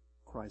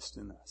Christ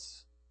in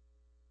us.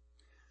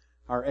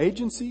 Our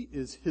agency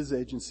is His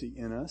agency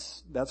in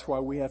us. That's why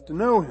we have to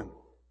know Him.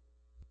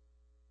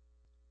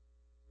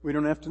 We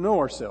don't have to know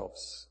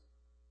ourselves.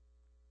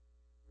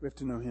 We have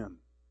to know Him.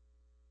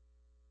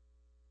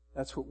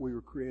 That's what we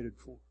were created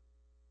for.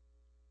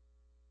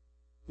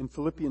 In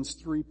Philippians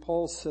 3,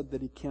 Paul said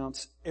that he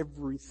counts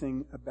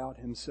everything about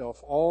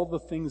himself, all the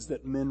things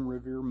that men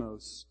revere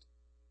most,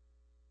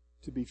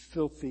 to be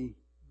filthy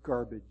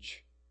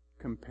garbage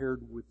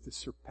compared with the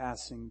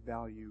surpassing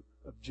value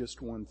of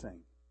just one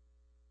thing.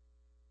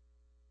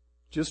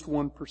 Just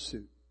one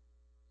pursuit.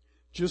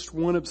 Just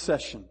one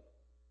obsession.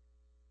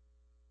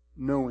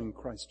 Knowing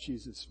Christ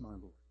Jesus, my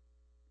Lord.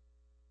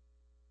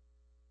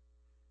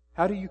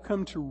 How do you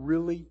come to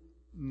really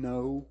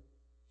know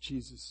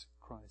Jesus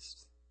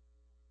Christ?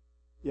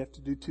 You have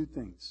to do two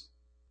things.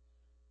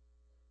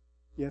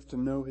 You have to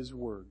know His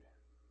Word.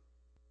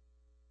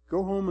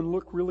 Go home and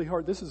look really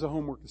hard. This is a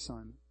homework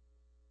assignment.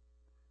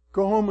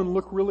 Go home and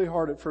look really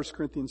hard at 1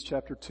 Corinthians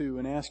chapter 2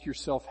 and ask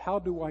yourself, how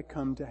do I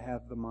come to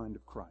have the mind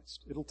of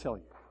Christ? It'll tell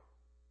you.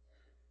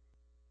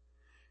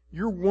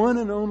 Your one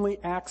and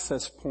only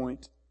access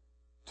point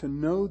to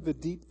know the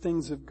deep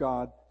things of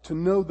God, to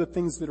know the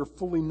things that are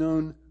fully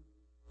known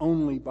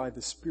only by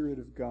the Spirit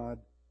of God.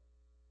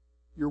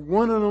 Your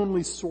one and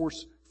only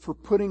source for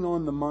putting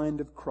on the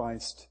mind of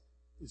Christ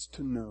is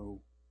to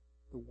know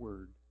the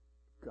Word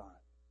of God.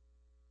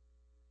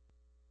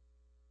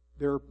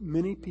 There are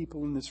many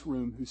people in this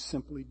room who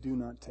simply do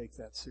not take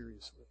that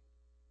seriously.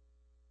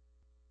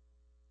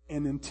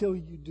 And until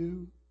you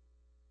do,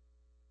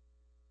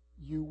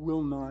 you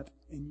will not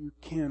and you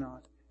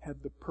cannot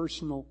have the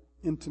personal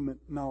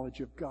intimate knowledge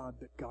of God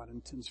that God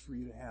intends for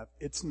you to have.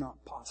 It's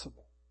not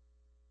possible.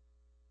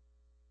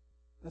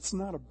 That's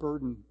not a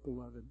burden,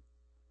 beloved.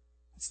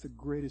 It's the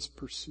greatest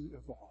pursuit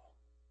of all.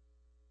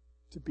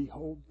 To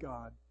behold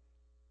God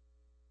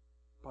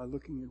by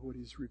looking at what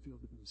He's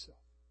revealed of Himself.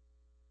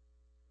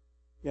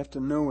 You have to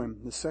know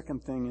Him. The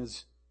second thing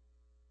is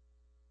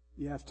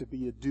you have to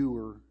be a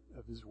doer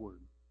of His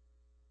Word.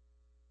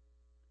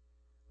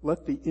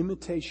 Let the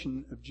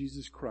imitation of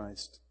Jesus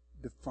Christ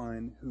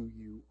define who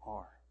you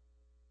are.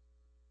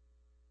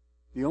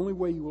 The only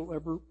way you will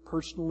ever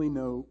personally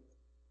know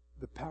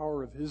the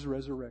power of His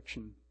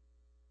resurrection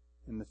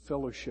and the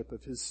fellowship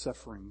of His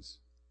sufferings,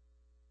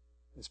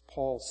 as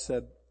Paul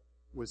said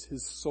was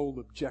his sole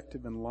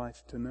objective in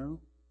life to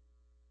know,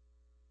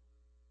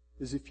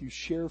 is if you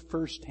share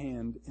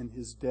firsthand in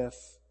His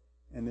death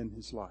and in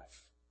His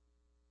life.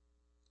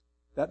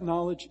 That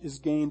knowledge is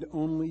gained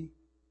only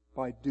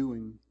by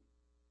doing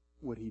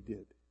what He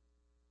did.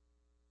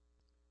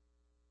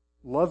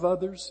 Love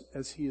others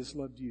as He has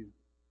loved you.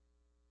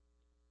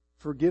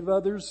 Forgive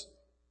others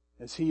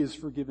as He has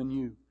forgiven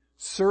you.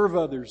 Serve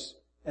others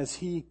as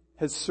He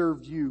has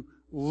served you.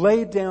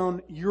 Lay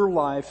down your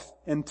life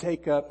and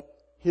take up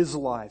His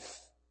life.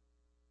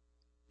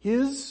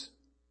 His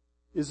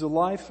is a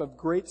life of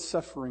great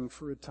suffering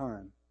for a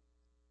time.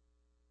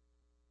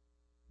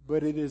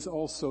 But it is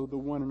also the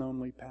one and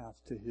only path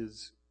to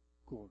His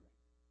glory.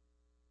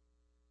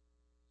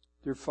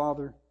 Dear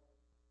Father,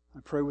 I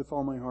pray with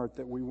all my heart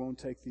that we won't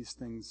take these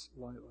things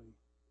lightly.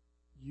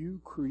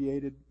 You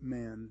created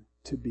man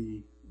to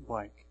be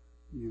like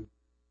You.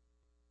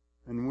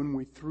 And when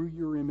we threw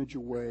Your image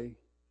away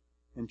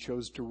and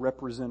chose to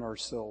represent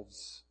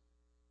ourselves,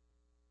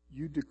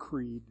 You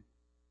decreed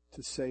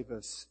to save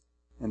us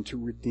and to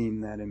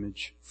redeem that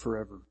image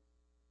forever.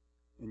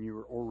 And You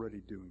are already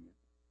doing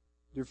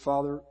it. Dear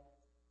Father,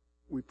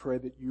 we pray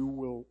that You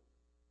will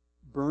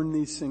burn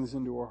these things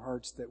into our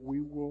hearts, that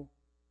we will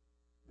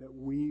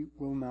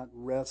not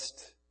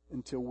rest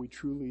until we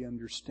truly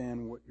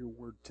understand what Your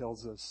Word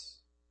tells us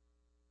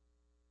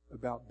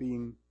about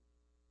being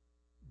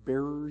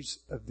bearers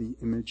of the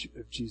image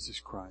of Jesus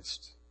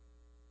Christ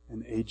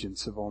and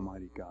agents of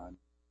Almighty God.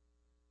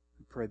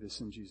 We pray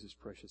this in Jesus'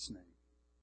 precious name.